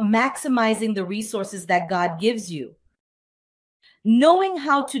is about maximizing the resources that God gives you. Knowing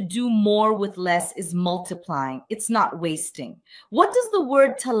how to do more with less is multiplying. It's not wasting. What does the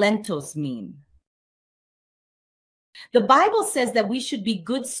word talentos mean? The Bible says that we should be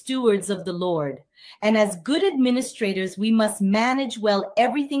good stewards of the Lord. And as good administrators, we must manage well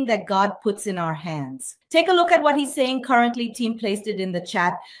everything that God puts in our hands. Take a look at what he's saying currently. Team placed it in the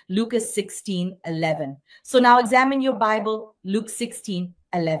chat, Luke 16:11. So now examine your Bible, Luke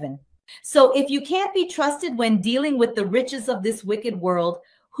 16:11. So if you can't be trusted when dealing with the riches of this wicked world,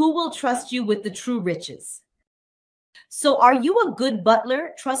 who will trust you with the true riches? So are you a good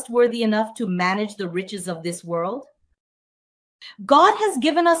butler, trustworthy enough to manage the riches of this world? God has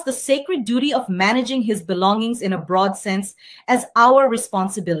given us the sacred duty of managing his belongings in a broad sense as our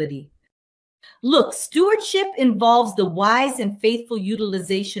responsibility. Look, stewardship involves the wise and faithful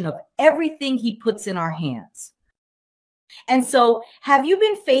utilization of everything he puts in our hands. And so, have you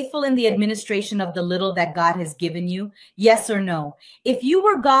been faithful in the administration of the little that God has given you? Yes or no? If you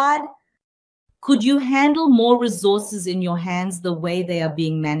were God, Could you handle more resources in your hands the way they are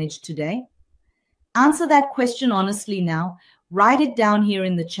being managed today? Answer that question honestly now. Write it down here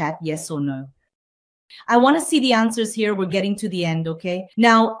in the chat, yes or no. I want to see the answers here. We're getting to the end, okay?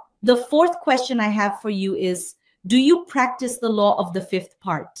 Now, the fourth question I have for you is, do you practice the law of the fifth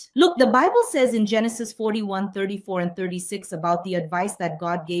part? Look, the Bible says in Genesis 41, 34, and 36 about the advice that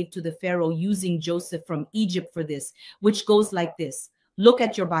God gave to the Pharaoh using Joseph from Egypt for this, which goes like this. Look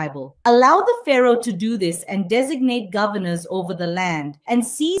at your Bible. Allow the Pharaoh to do this and designate governors over the land and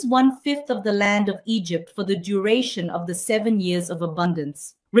seize 1/5 of the land of Egypt for the duration of the 7 years of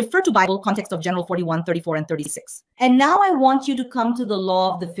abundance. Refer to Bible context of General 41, 34, and 36. And now I want you to come to the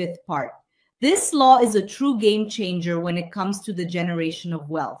law of the fifth part. This law is a true game changer when it comes to the generation of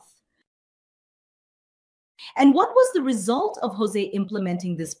wealth. And what was the result of Jose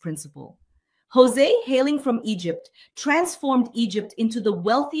implementing this principle? Jose, hailing from Egypt, transformed Egypt into the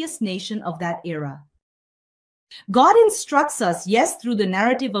wealthiest nation of that era. God instructs us, yes, through the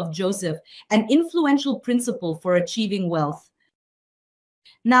narrative of Joseph, an influential principle for achieving wealth.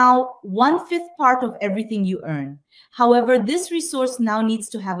 Now, 1/5 part of everything you earn. However, this resource now needs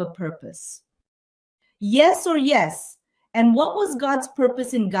to have a purpose. Yes or yes? And what was God's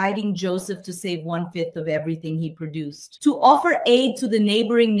purpose in guiding Joseph to save 1/5 of everything he produced? To offer aid to the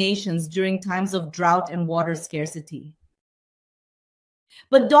neighboring nations during times of drought and water scarcity.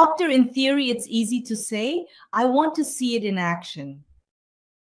 But doctor, in theory, it's easy to say. I want to see it in action.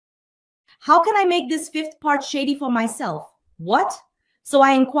 How can I make this fifth part shady for myself? What? So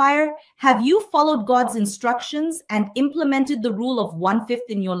I inquire, have you followed God's instructions and implemented the rule of 1/5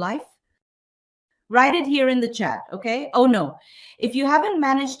 in your life? Write it here in the chat, okay? Oh no, if you haven't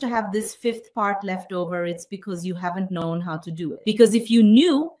managed to have this fifth part left over, it's because you haven't known how to do it. Because if you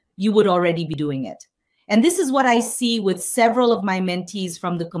knew, you would already be doing it. And this is what I see with several of my mentees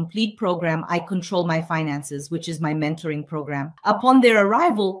from the complete program, I Control My Finances, which is my mentoring program. Upon their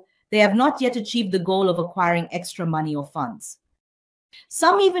arrival, they have not yet achieved the goal of acquiring extra money or funds.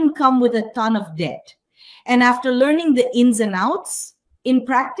 Some even come with a ton of debt. And after learning the ins and outs, in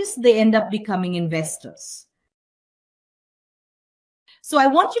practice, they end up becoming investors. So I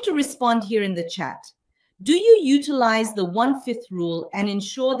want you to respond here in the chat. Do you utilize the 1/5 rule and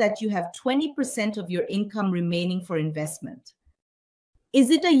ensure that you have 20% of your income remaining for investment? Is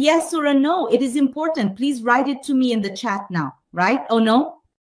it a yes or a no? It is important. Please write it to me in the chat now, right? Oh no?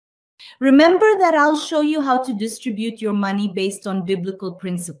 Remember that I'll show you how to distribute your money based on biblical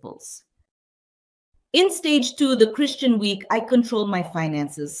principles. In stage 2, the Christian week, I Control My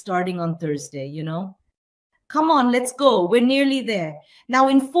Finances, starting on Thursday, you know. Come on, let's go. We're nearly there. Now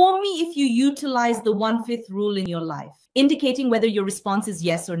inform me if you utilize the 1/5 rule in your life, indicating whether your response is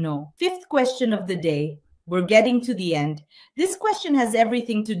yes or no. Fifth question of the day. We're getting to the end. This question has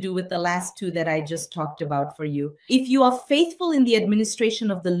everything to do with the last two that I just talked about for you. If you are faithful in the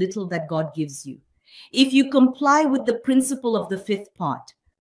administration of the little that God gives you, if you comply with the principle of the fifth part,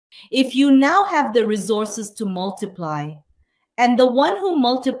 if you now have the resources to multiply, and the one who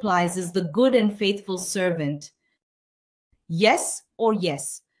multiplies is the good and faithful servant, yes or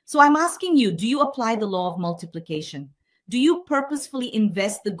yes? So I'm asking you, do you apply the law of multiplication? Do you purposefully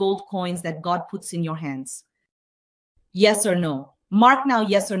invest the gold coins that God puts in your hands? Yes or no? Mark now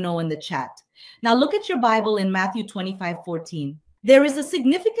yes or no in the chat. Now look at your Bible in Matthew 25:14. There is a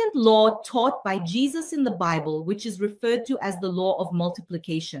significant law taught by Jesus in the Bible, which is referred to as the law of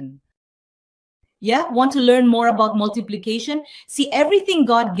multiplication. Yeah, want to learn more about multiplication? See, everything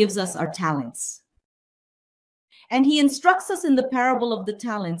God gives us are talents. And he instructs us in the parable of the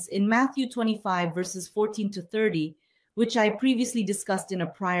talents in Matthew 25, verses 14 to 30, which I previously discussed in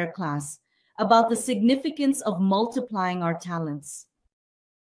a prior class, about the significance of multiplying our talents.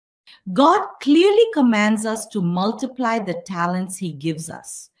 God clearly commands us to multiply the talents he gives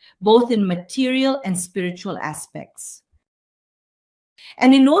us, both in material and spiritual aspects.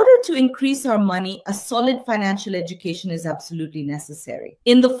 And in order to increase our money, a solid financial education is absolutely necessary.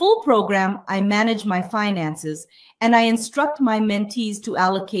 In the full program, I manage my finances and I instruct my mentees to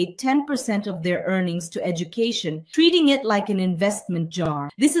allocate 10% of their earnings to education, treating it like an investment jar.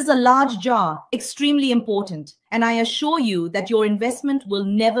 This is a large jar, extremely important. And I assure you that your investment will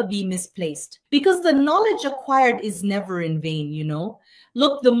never be misplaced because the knowledge acquired is never in vain, you know.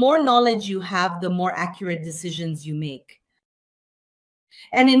 Look, the more knowledge you have, the more accurate decisions you make.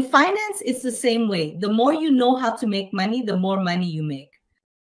 And in finance, it's the same way. The more you know how to make money, the more money you make.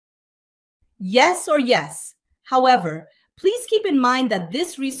 Yes or yes? However, please keep in mind that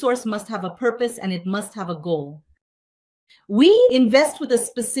this resource must have a purpose and it must have a goal. We invest with a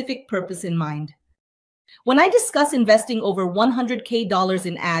specific purpose in mind. When I discuss investing over $100K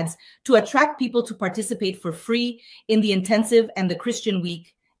in ads to attract people to participate for free in the intensive and the Christian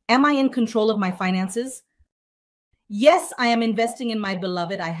week, am I in control of my finances? Yes, I am investing in my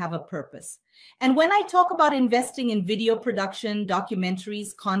beloved. I have a purpose. And when I talk about investing in video production,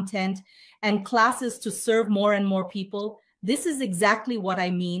 documentaries, content, and classes to serve more and more people, this is exactly what I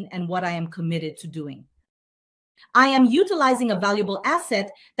mean and what I am committed to doing. I am utilizing a valuable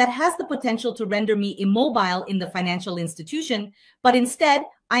asset that has the potential to render me immobile in the financial institution, but instead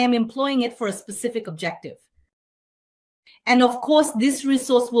I am employing it for a specific objective. And of course, this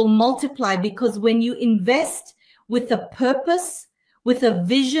resource will multiply because when you invest with a purpose, with a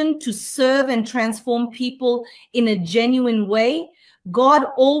vision to serve and transform people in a genuine way, God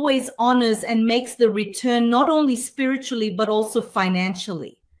always honors and makes the return not only spiritually, but also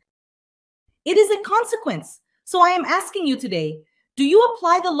financially. It is a consequence. So I am asking you today, do you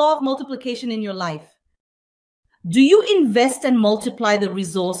apply the law of multiplication in your life? Do you invest and multiply the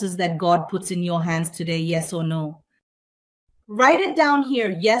resources that God puts in your hands today, yes or no? Write it down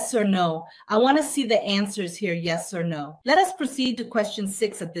here, yes or no. I want to see the answers here, yes or no. Let us proceed to question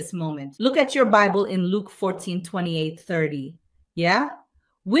 6 at this moment. Look at your Bible in Luke 14:28-30. Yeah?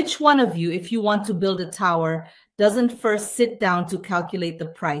 Which one of you, if you want to build a tower, doesn't first sit down to calculate the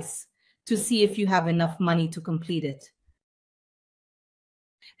price to see if you have enough money to complete it?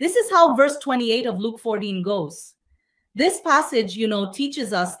 This is how verse 28 of Luke 14 goes. This passage,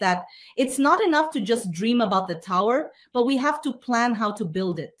 teaches us that it's not enough to just dream about the tower, but we have to plan how to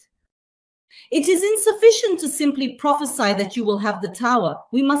build it. It is insufficient to simply prophesy that you will have the tower.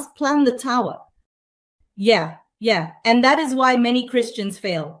 We must plan the tower. Yeah. And that is why many Christians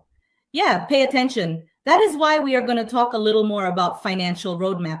fail. Yeah, pay attention. That is why we are going to talk a little more about financial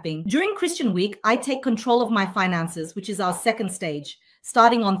road mapping. During Christian Week, I take control of my finances, which is our second stage,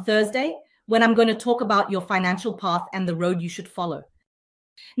 starting on Thursday, when I'm going to talk about your financial path and the road you should follow.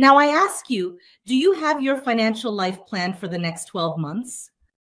 Now, I ask you, do you have your financial life planned for the next 12 months?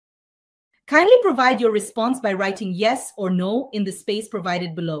 Kindly provide your response by writing yes or no in the space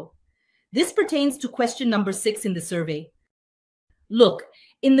provided below. This pertains to question number 6 in the survey. Look,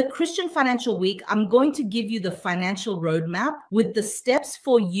 in the Christian Financial Week, I'm going to give you the financial roadmap with the steps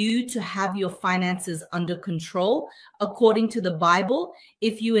for you to have your finances under control according to the Bible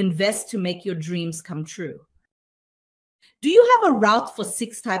if you invest to make your dreams come true. Do you have a route for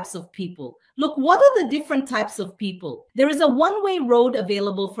 6 types of people? Look, what are the different types of people? There is a one-way road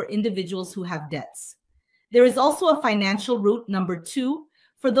available for individuals who have debts. There is also a financial route, number 2,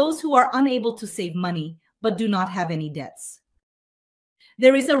 for those who are unable to save money but do not have any debts.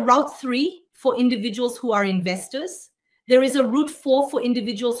 There is a route 3 for individuals who are investors. There is a route 4 for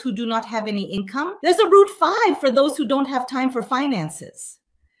individuals who do not have any income. There's a route 5 for those who don't have time for finances.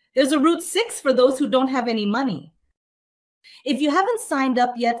 There's a route 6 for those who don't have any money. If you haven't signed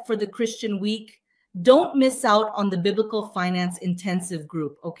up yet for the Christian Week, don't miss out on the Biblical Finance Intensive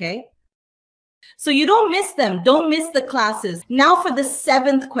group, okay? So you don't miss them. Don't miss the classes. Now for the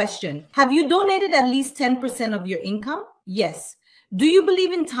 7th question. Have you donated at least 10% of your income? Yes. Do you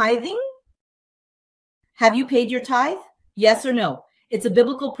believe in tithing? Have you paid your tithe? Yes or no? It's a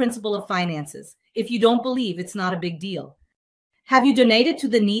biblical principle of finances. If you don't believe, it's not a big deal. Have you donated to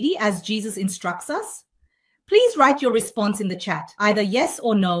the needy as Jesus instructs us? Please write your response in the chat, either yes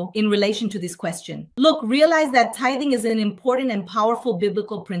or no, in relation to this question. Look, realize that tithing is an important and powerful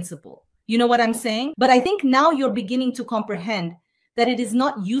biblical principle. You know what I'm saying? But I think now you're beginning to comprehend that it is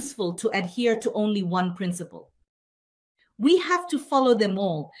not useful to adhere to only one principle. We have to follow them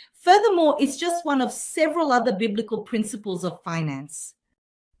all. Furthermore, it's just one of several other biblical principles of finance.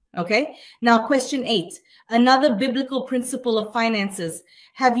 Okay? Now, question 8, another biblical principle of finances.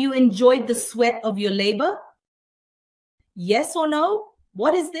 Have you enjoyed the sweat of your labor? Yes or no?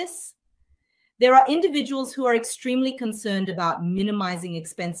 What is this? There are individuals who are extremely concerned about minimizing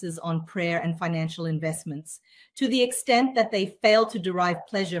expenses on prayer and financial investments to the extent that they fail to derive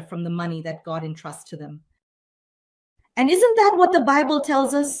pleasure from the money that God entrusts to them. And isn't that what the Bible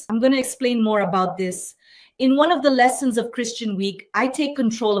tells us? I'm going to explain more about this. In one of the lessons of Christian Week, I take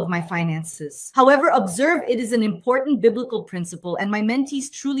control of my finances. However, observe it is an important biblical principle and my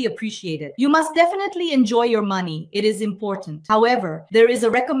mentees truly appreciate it. You must definitely enjoy your money. It is important. However, there is a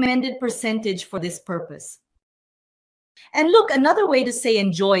recommended percentage for this purpose. And look, another way to say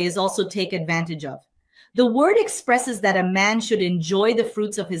enjoy is also take advantage of. The word expresses that a man should enjoy the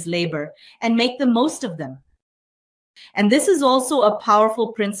fruits of his labor and make the most of them. And this is also a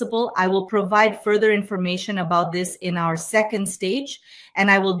powerful principle. I will provide further information about this in our second stage,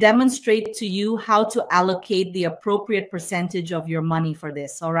 and I will demonstrate to you how to allocate the appropriate percentage of your money for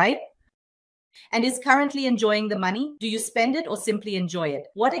this, all right? and is currently enjoying the money? Do you spend it or simply enjoy it?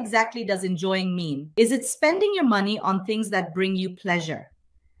 What exactly does enjoying mean? Is it spending your money on things that bring you pleasure?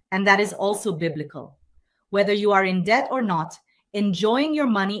 And that is also biblical. Whether you are in debt or not, enjoying your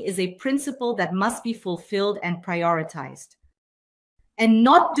money is a principle that must be fulfilled and prioritized. And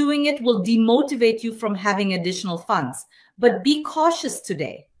not doing it will demotivate you from having additional funds. But be cautious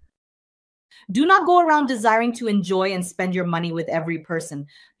today. Do not go around desiring to enjoy and spend your money with every person.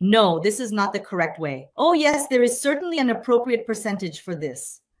 No, this is not the correct way. Oh yes, there is certainly an appropriate percentage for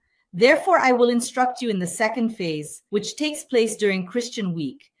this. Therefore, I will instruct you in the second phase, which takes place during Christian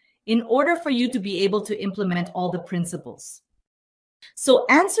Week, in order for you to be able to implement all the principles. So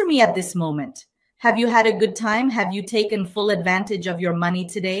answer me at this moment. Have you had a good time? Have you taken full advantage of your money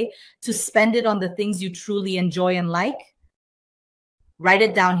today to spend it on the things you truly enjoy and like? Write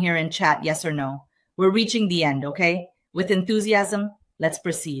it down here in chat, yes or no. We're reaching the end, okay? With enthusiasm, let's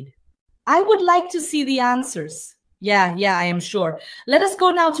proceed. I would like to see the answers. Yeah, I am sure. Let us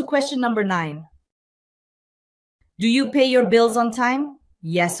go now to question number 9. Do you pay your bills on time?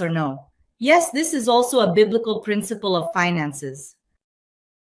 Yes or no? Yes, this is also a biblical principle of finances.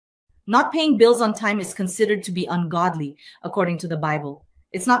 Not paying bills on time is considered to be ungodly, according to the Bible.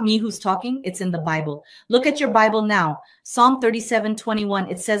 It's not me who's talking, it's in the Bible. Look at your Bible now. Psalm 37:21,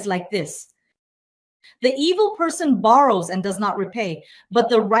 it says like this. The evil person borrows and does not repay, but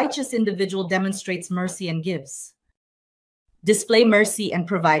the righteous individual demonstrates mercy and gives. Display mercy and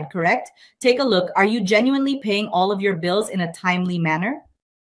provide, correct? Take a look. Are you genuinely paying all of your bills in a timely manner?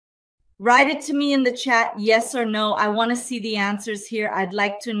 Write it to me in the chat, yes or no. I want to see the answers here. I'd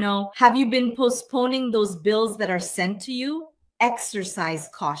like to know, have you been postponing those bills that are sent to you? Exercise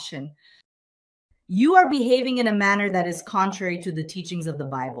caution. You are behaving in a manner that is contrary to the teachings of the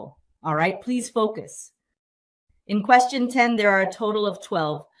Bible. All right, please focus. In question 10, there are a total of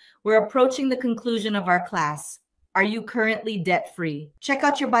 12. We're approaching the conclusion of our class. Are you currently debt-free? Check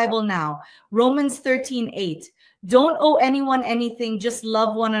out your Bible now. Romans 13:8. Don't owe anyone anything, just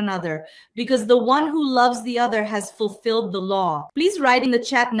love one another, because the one who loves the other has fulfilled the law. Please write in the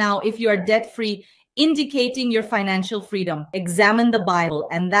chat now if you are debt-free, indicating your financial freedom. Examine the Bible,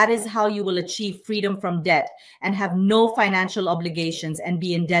 and that is how you will achieve freedom from debt and have no financial obligations and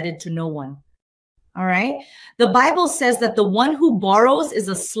be indebted to no one. All right? The Bible says that the one who borrows is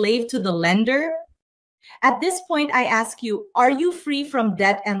a slave to the lender. At this point, I ask you, are you free from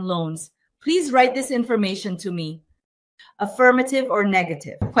debt and loans? Please write this information to me. Affirmative or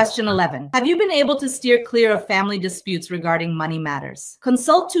negative? Question 11. Have you been able to steer clear of family disputes regarding money matters?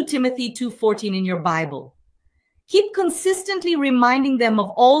 Consult 2 Timothy 2:14 in your Bible. Keep consistently reminding them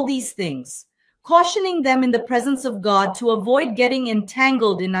of all these things, cautioning them in the presence of God to avoid getting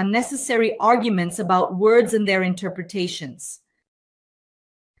entangled in unnecessary arguments about words and their interpretations.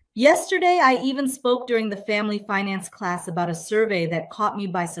 Yesterday, I even spoke during the family finance class about a survey that caught me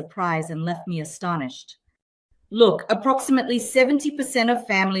by surprise and left me astonished. Look, approximately 70% of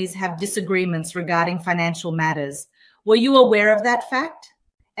families have disagreements regarding financial matters. Were you aware of that fact?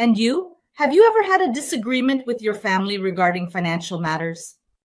 And you? Have you ever had a disagreement with your family regarding financial matters?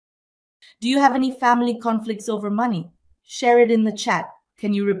 Do you have any family conflicts over money? Share it in the chat.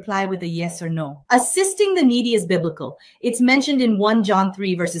 Can you reply with a yes or no? Assisting the needy is biblical. It's mentioned in 1 John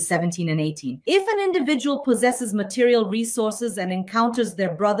 3 verses 17 and 18. If an individual possesses material resources and encounters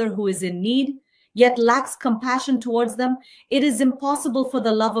their brother who is in need, yet lacks compassion towards them, it is impossible for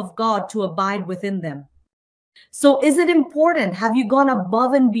the love of God to abide within them. So is it important? Have you gone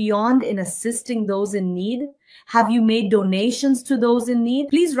above and beyond in assisting those in need? Have you made donations to those in need?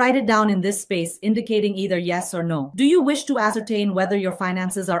 Please write it down in this space, indicating either yes or no. Do you wish to ascertain whether your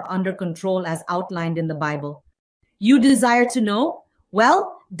finances are under control as outlined in the Bible? You desire to know?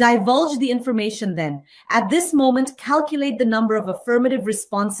 Well, divulge the information then. At this moment, calculate the number of affirmative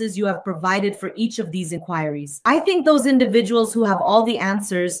responses you have provided for each of these inquiries. I think those individuals who have all the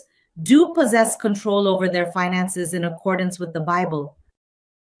answers do possess control over their finances in accordance with the Bible.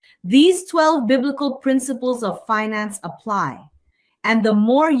 These 12 biblical principles of finance apply. And the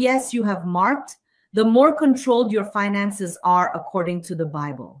more yes you have marked, the more controlled your finances are according to the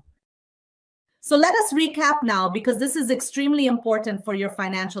Bible. So let us recap now, because this is extremely important for your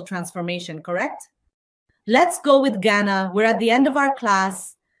financial transformation, correct? Let's go with Ghana. We're at the end of our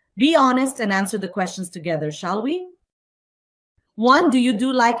class. Be honest and answer the questions together, shall we? 1, do you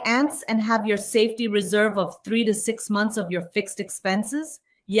do like ants and have your safety reserve of 3 to 6 months of your fixed expenses?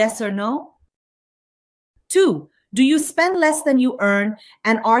 Yes or no? 2, do you spend less than you earn,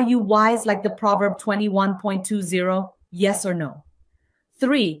 and are you wise like the Proverb 21.20? Yes or no?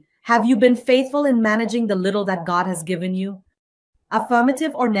 3, have you been faithful in managing the little that God has given you?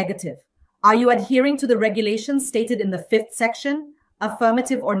 Affirmative or negative? Are you adhering to the regulations stated in the 5th section,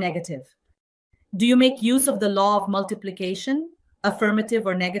 affirmative or negative? Do you make use of the law of multiplication, affirmative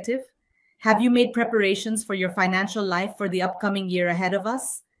or negative? Have you made preparations for your financial life for the upcoming year ahead of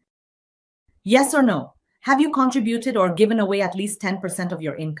us? Yes or no? Have you contributed or given away at least 10% of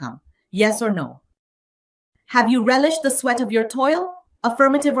your income? Yes or no? Have you relished the sweat of your toil?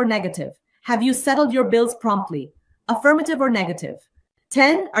 Affirmative or negative? Have you settled your bills promptly? Affirmative or negative?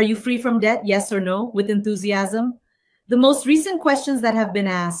 10. Are you free from debt? Yes or no? With enthusiasm? The most recent questions that have been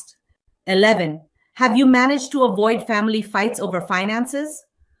asked. 11. Have you managed to avoid family fights over finances?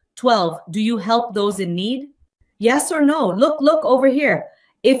 12. Do you help those in need? Yes or no? Look over here.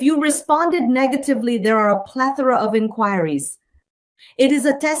 If you responded negatively, there are a plethora of inquiries. It is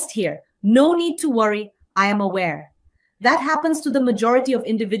a test here. No need to worry. I am aware. That happens to the majority of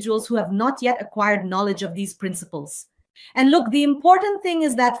individuals who have not yet acquired knowledge of these principles. And look, the important thing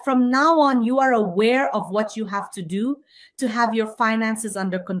is that from now on, you are aware of what you have to do to have your finances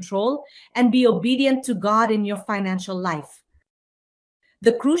under control and be obedient to God in your financial life.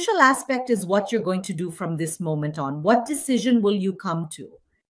 The crucial aspect is what you're going to do from this moment on. What decision will you come to?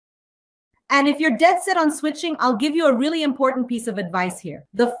 And if you're dead set on switching, I'll give you a really important piece of advice here.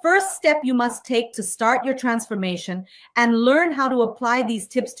 The first step you must take to start your transformation and learn how to apply these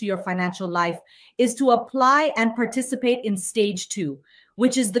tips to your financial life is to apply and participate in stage 2,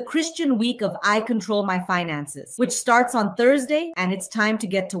 which is the Christian week of I Control My Finances, which starts on Thursday, and it's time to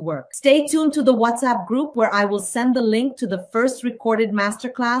get to work. Stay tuned to the WhatsApp group where I will send the link to the first recorded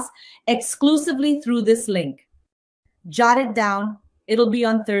masterclass exclusively through this link. Jot it down. It'll be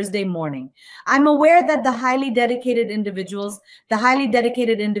on Thursday morning. I'm aware that the highly dedicated individuals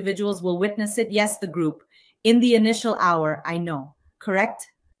will witness it. Yes, the group. In the initial hour, I know. Correct?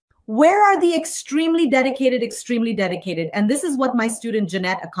 Where are the extremely dedicated? And this is what my student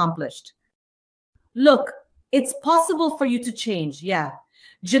Jeanette accomplished. Look, it's possible for you to change. Yeah.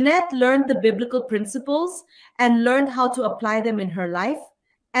 Jeanette learned the biblical principles and learned how to apply them in her life.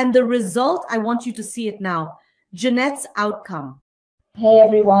 And the result, I want you to see it now. Jeanette's outcome. Hey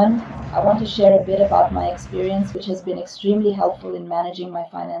everyone, I want to share a bit about my experience, which has been extremely helpful in managing my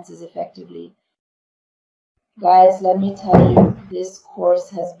finances effectively. Guys, let me tell you, this course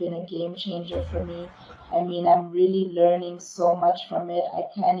has been a game changer for me. I mean, I'm really learning so much from it. I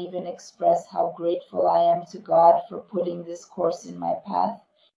can't even express how grateful I am to God for putting this course in my path.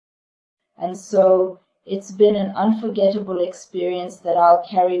 And so it's been an unforgettable experience that I'll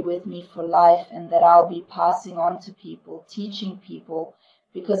carry with me for life and that I'll be passing on to people, teaching people,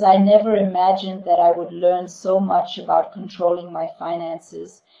 because I never imagined that I would learn so much about controlling my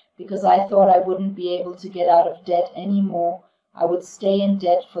finances, because I thought I wouldn't be able to get out of debt anymore. I would stay in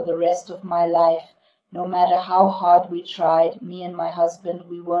debt for the rest of my life. No matter how hard we tried, me and my husband,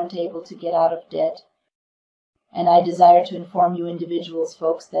 we weren't able to get out of debt. And I desire to inform you individuals,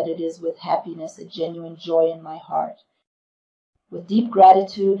 folks, that it is with happiness, a genuine joy in my heart. With deep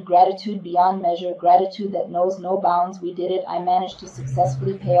gratitude beyond measure, gratitude that knows no bounds, we did it. I managed to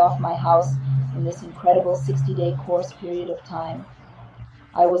successfully pay off my house in this incredible 60-day course period of time.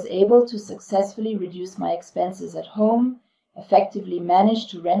 I was able to successfully reduce my expenses at home, effectively manage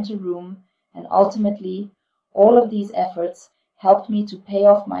to rent a room, and ultimately, all of these efforts helped me to pay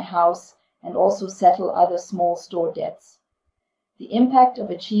off my house and also settle other small store debts. The impact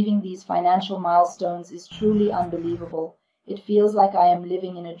of achieving these financial milestones is truly unbelievable. It feels like I am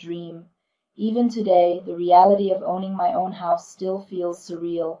living in a dream. Even today, the reality of owning my own house still feels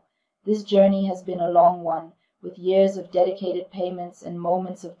surreal. This journey has been a long one, with years of dedicated payments and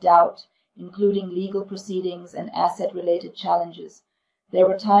moments of doubt, including legal proceedings and asset-related challenges. There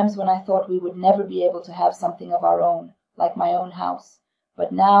were times when I thought we would never be able to have something of our own, like my own house.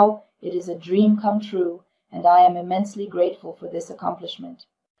 But now, it is a dream come true, and I am immensely grateful for this accomplishment.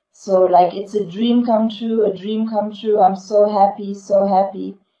 So, it's a dream come true, I'm so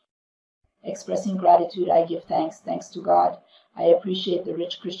happy. Expressing gratitude, I give thanks to God. I appreciate the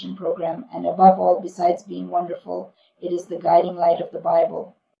Rich Christian program, and above all, besides being wonderful, it is the guiding light of the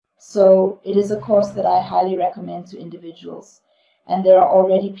Bible. So, it is a course that I highly recommend to individuals. And there are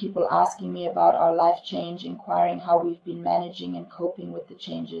already people asking me about our life change, inquiring how we've been managing and coping with the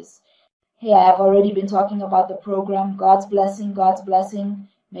changes. Hey, I have already been talking about the program. God's blessing.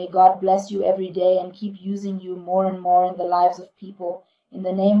 May God bless you every day and keep using you more and more in the lives of people. In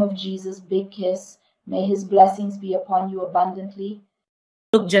the name of Jesus, big kiss. May his blessings be upon you abundantly.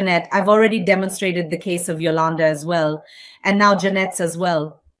 Look, Jeanette, I've already demonstrated the case of Yolanda as well, and now Jeanette's as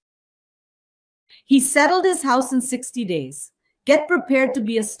well. He settled his house in 60 days. Get prepared to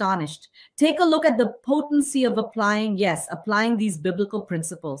be astonished. Take a look at the potency of applying these biblical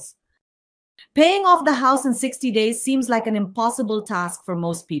principles. Paying off the house in 60 days seems like an impossible task for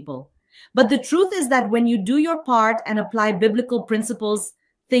most people. But the truth is that when you do your part and apply biblical principles,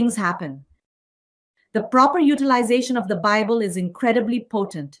 things happen. The proper utilization of the Bible is incredibly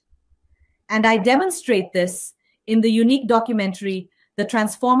potent. And I demonstrate this in the unique documentary, The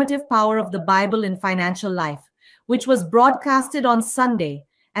Transformative Power of the Bible in Financial Life, which was broadcasted on Sunday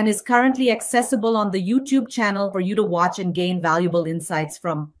and is currently accessible on the YouTube channel for you to watch and gain valuable insights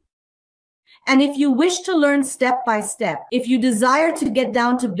from. And if you wish to learn step by step, if you desire to get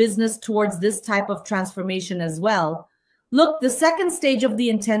down to business towards this type of transformation as well, look, the second stage of the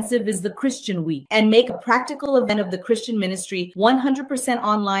intensive is the Christian Week, and make a practical event of the Christian ministry 100%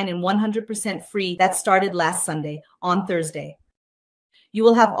 online and 100% free that started last Sunday on Thursday. You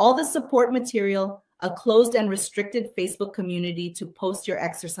will have all the support material, a closed and restricted Facebook community to post your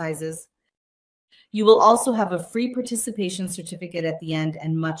exercises. You will also have a free participation certificate at the end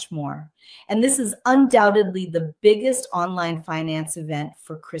and much more. And this is undoubtedly the biggest online finance event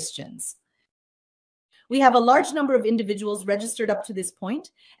for Christians. We have a large number of individuals registered up to this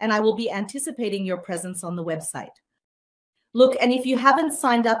point, and I will be anticipating your presence on the website. Look, and if you haven't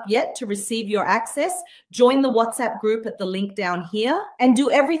signed up yet to receive your access, join the WhatsApp group at the link down here and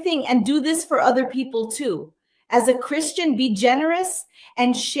do everything and do this for other people too. As a Christian, be generous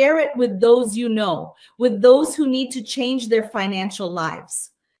and share it with those you know, with those who need to change their financial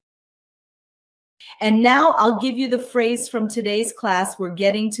lives. And now I'll give you the phrase from today's class. We're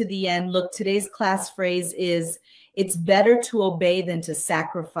getting to the end. Look, today's class phrase is, it's better to obey than to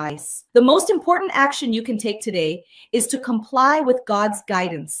sacrifice. The most important action you can take today is to comply with God's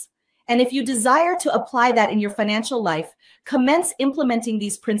guidance. And if you desire to apply that in your financial life, commence implementing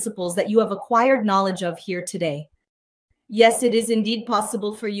these principles that you have acquired knowledge of here today. Yes, it is indeed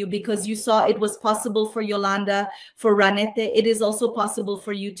possible for you, because you saw it was possible for Yolanda, for Ranete. It is also possible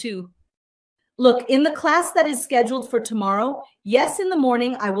for you too. Look, in the class that is scheduled for tomorrow, yes, in the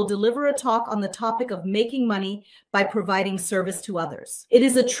morning, I will deliver a talk on the topic of making money by providing service to others. It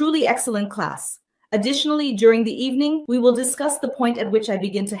is a truly excellent class. Additionally, during the evening, we will discuss the point at which I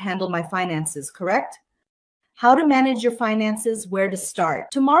begin to handle my finances, correct? How to manage your finances, where to start.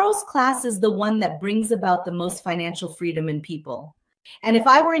 Tomorrow's class is the one that brings about the most financial freedom in people. And if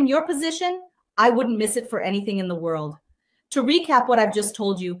I were in your position, I wouldn't miss it for anything in the world. To recap what I've just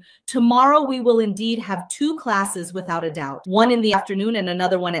told you, tomorrow we will indeed have 2 classes without a doubt, one in the afternoon and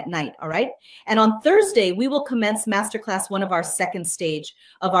another one at night, all right? And on Thursday, we will commence Masterclass 1 of our second stage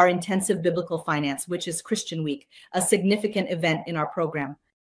of our intensive biblical finance, which is Christian Week, a significant event in our program.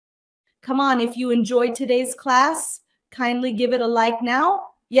 Come on, if you enjoyed today's class, kindly give it a like now,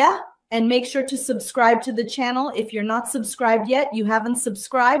 yeah? And make sure to subscribe to the channel. If you're not subscribed yet, you haven't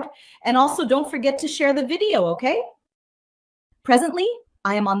subscribed. And also don't forget to share the video, okay? Presently,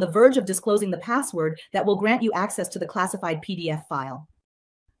 I am on the verge of disclosing the password that will grant you access to the classified PDF file.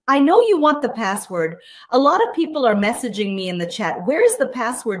 I know you want the password. A lot of people are messaging me in the chat. Where is the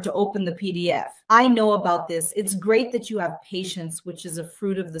password to open the PDF? I know about this. It's great that you have patience, which is a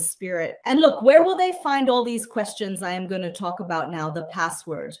fruit of the Spirit. And look, where will they find all these questions I am going to talk about now, the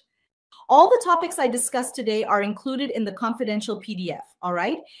password? All the topics I discussed today are included in the confidential PDF, all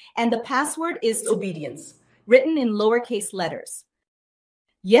right? And the password is obedience, written in lowercase letters.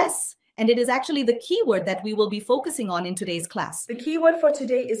 Yes, and it is actually the keyword that we will be focusing on in today's class. The keyword for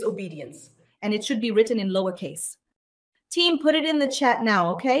today is obedience, and it should be written in lowercase. Team, put it in the chat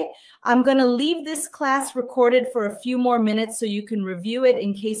now, okay? I'm going to leave this class recorded for a few more minutes so you can review it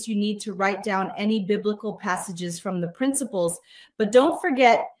in case you need to write down any biblical passages from the principles. But don't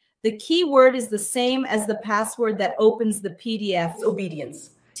forget, the keyword is the same as the password that opens the PDF,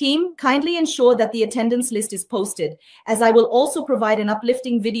 obedience. Team, kindly ensure that the attendance list is posted, as I will also provide an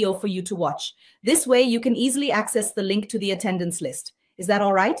uplifting video for you to watch. This way, you can easily access the link to the attendance list. Is that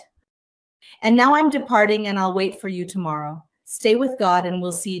all right? And now I'm departing, and I'll wait for you tomorrow. Stay with God, and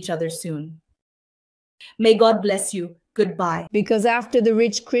we'll see each other soon. May God bless you. Goodbye. Because after the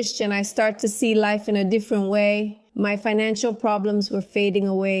rich Christian, I start to see life in a different way. My financial problems were fading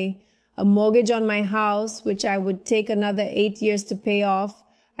away. A mortgage on my house, which I would take another 8 years to pay off.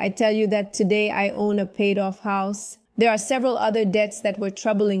 I tell you that today I own a paid-off house. There are several other debts that were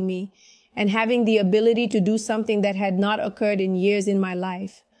troubling me, and having the ability to do something that had not occurred in years in my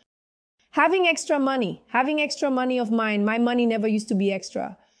life. Having extra money of mine, my money never used to be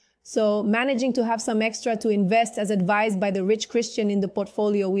extra. So managing to have some extra to invest as advised by the rich Christian in the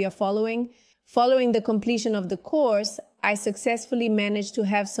portfolio we are following the completion of the course, I successfully managed to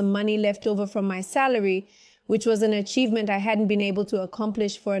have some money left over from my salary, which was an achievement I hadn't been able to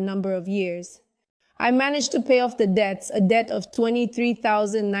accomplish for a number of years. I managed to pay off the debts, a debt of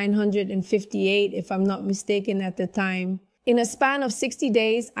 $23,958, if I'm not mistaken at the time. In a span of 60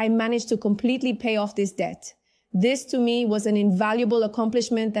 days, I managed to completely pay off this debt. This to me was an invaluable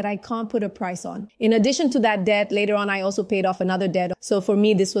accomplishment that I can't put a price on. In addition to that debt, later on I also paid off another debt. So for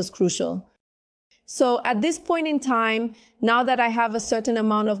me, this was crucial. So at this point in time, now that I have a certain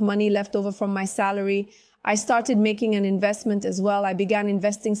amount of money left over from my salary, I started making an investment as well. I began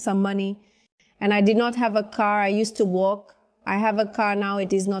investing some money, and I did not have a car. I used to walk. I have a car now.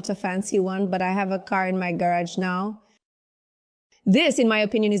 It is not a fancy one, but I have a car in my garage now. This, in my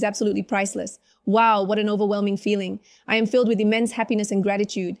opinion, is absolutely priceless. Wow, what an overwhelming feeling. I am filled with immense happiness and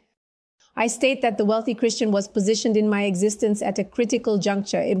gratitude. I state that the wealthy Christian was positioned in my existence at a critical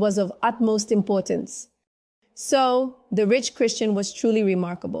juncture. It was of utmost importance. So, the rich Christian was truly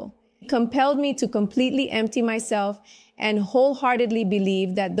remarkable. It compelled me to completely empty myself and wholeheartedly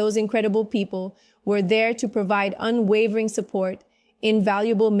believe that those incredible people were there to provide unwavering support,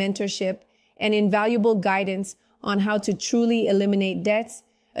 invaluable mentorship, and invaluable guidance on how to truly eliminate debts,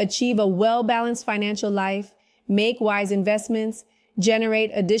 achieve a well-balanced financial life, make wise investments,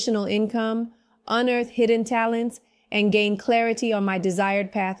 generate additional income, unearth hidden talents, and gain clarity on my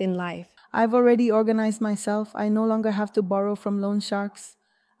desired path in life. I've already organized myself. I no longer have to borrow from loan sharks.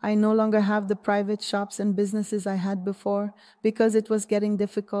 I no longer have the private shops and businesses I had before because it was getting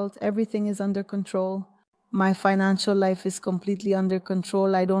difficult. Everything is under control. My financial life is completely under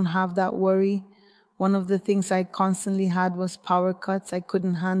control. I don't have that worry. One of the things I constantly had was power cuts. I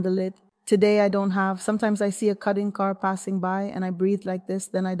couldn't handle it. Today I don't have. Sometimes I see a cutting car passing by and I breathe like this,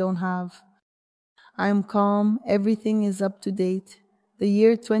 then I don't have. I'm calm. Everything is up to date. The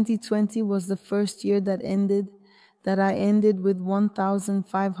year 2020 was the first year that I ended with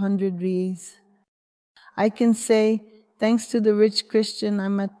 1,500 reais. I can say, thanks to the rich Christian,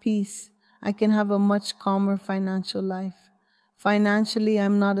 I'm at peace. I can have a much calmer financial life. Financially,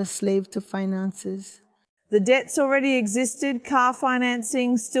 I'm not a slave to finances. The debts already existed, car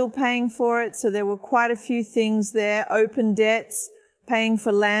financing, still paying for it. So there were quite a few things there, open debts, paying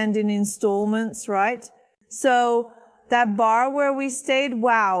for land in installments, right? So that bar where we stayed,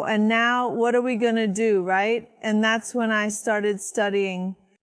 wow. And now what are we going to do, right? And that's when I started studying.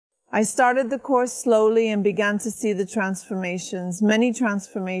 I started the course slowly and began to see the transformations, many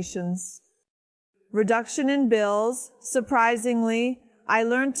transformations. Reduction in bills. Surprisingly, I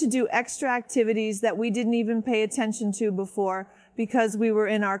learned to do extra activities that we didn't even pay attention to before because we were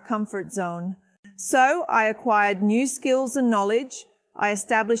in our comfort zone. So I acquired new skills and knowledge. I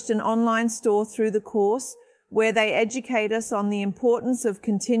established an online store through the course where they educate us on the importance of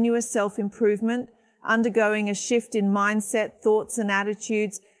continuous self-improvement, undergoing a shift in mindset, thoughts, and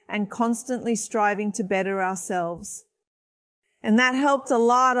attitudes, and constantly striving to better ourselves. And that helped a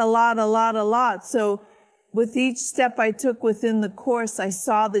lot. So with each step I took within the course, I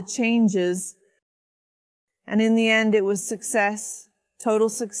saw the changes. And in the end, it was success, total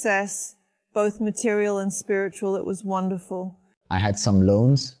success, both material and spiritual. It was wonderful. I had some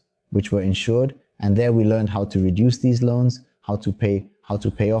loans which were insured, and there we learned how to reduce these loans, how to pay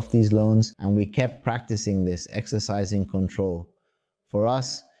off these loans, and we kept practicing this, exercising control. For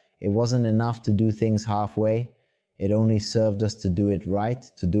us, it wasn't enough to do things halfway. It only served us to do it right,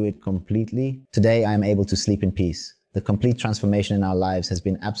 to do it completely. Today, I am able to sleep in peace. The complete transformation in our lives has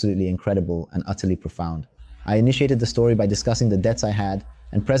been absolutely incredible and utterly profound. I initiated the story by discussing the debts I had,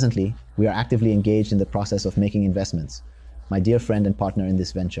 and presently, we are actively engaged in the process of making investments. My dear friend and partner in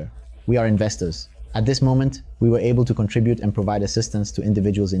this venture. We are investors. At this moment, we were able to contribute and provide assistance to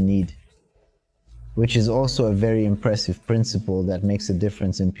individuals in need, which is also a very impressive principle that makes a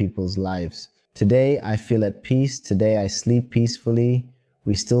difference in people's lives. Today, I feel at peace. Today, I sleep peacefully.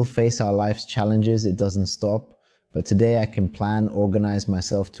 We still face our life's challenges. It doesn't stop. But today, I can plan, organize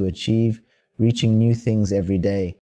myself to achieve, reaching new things every day.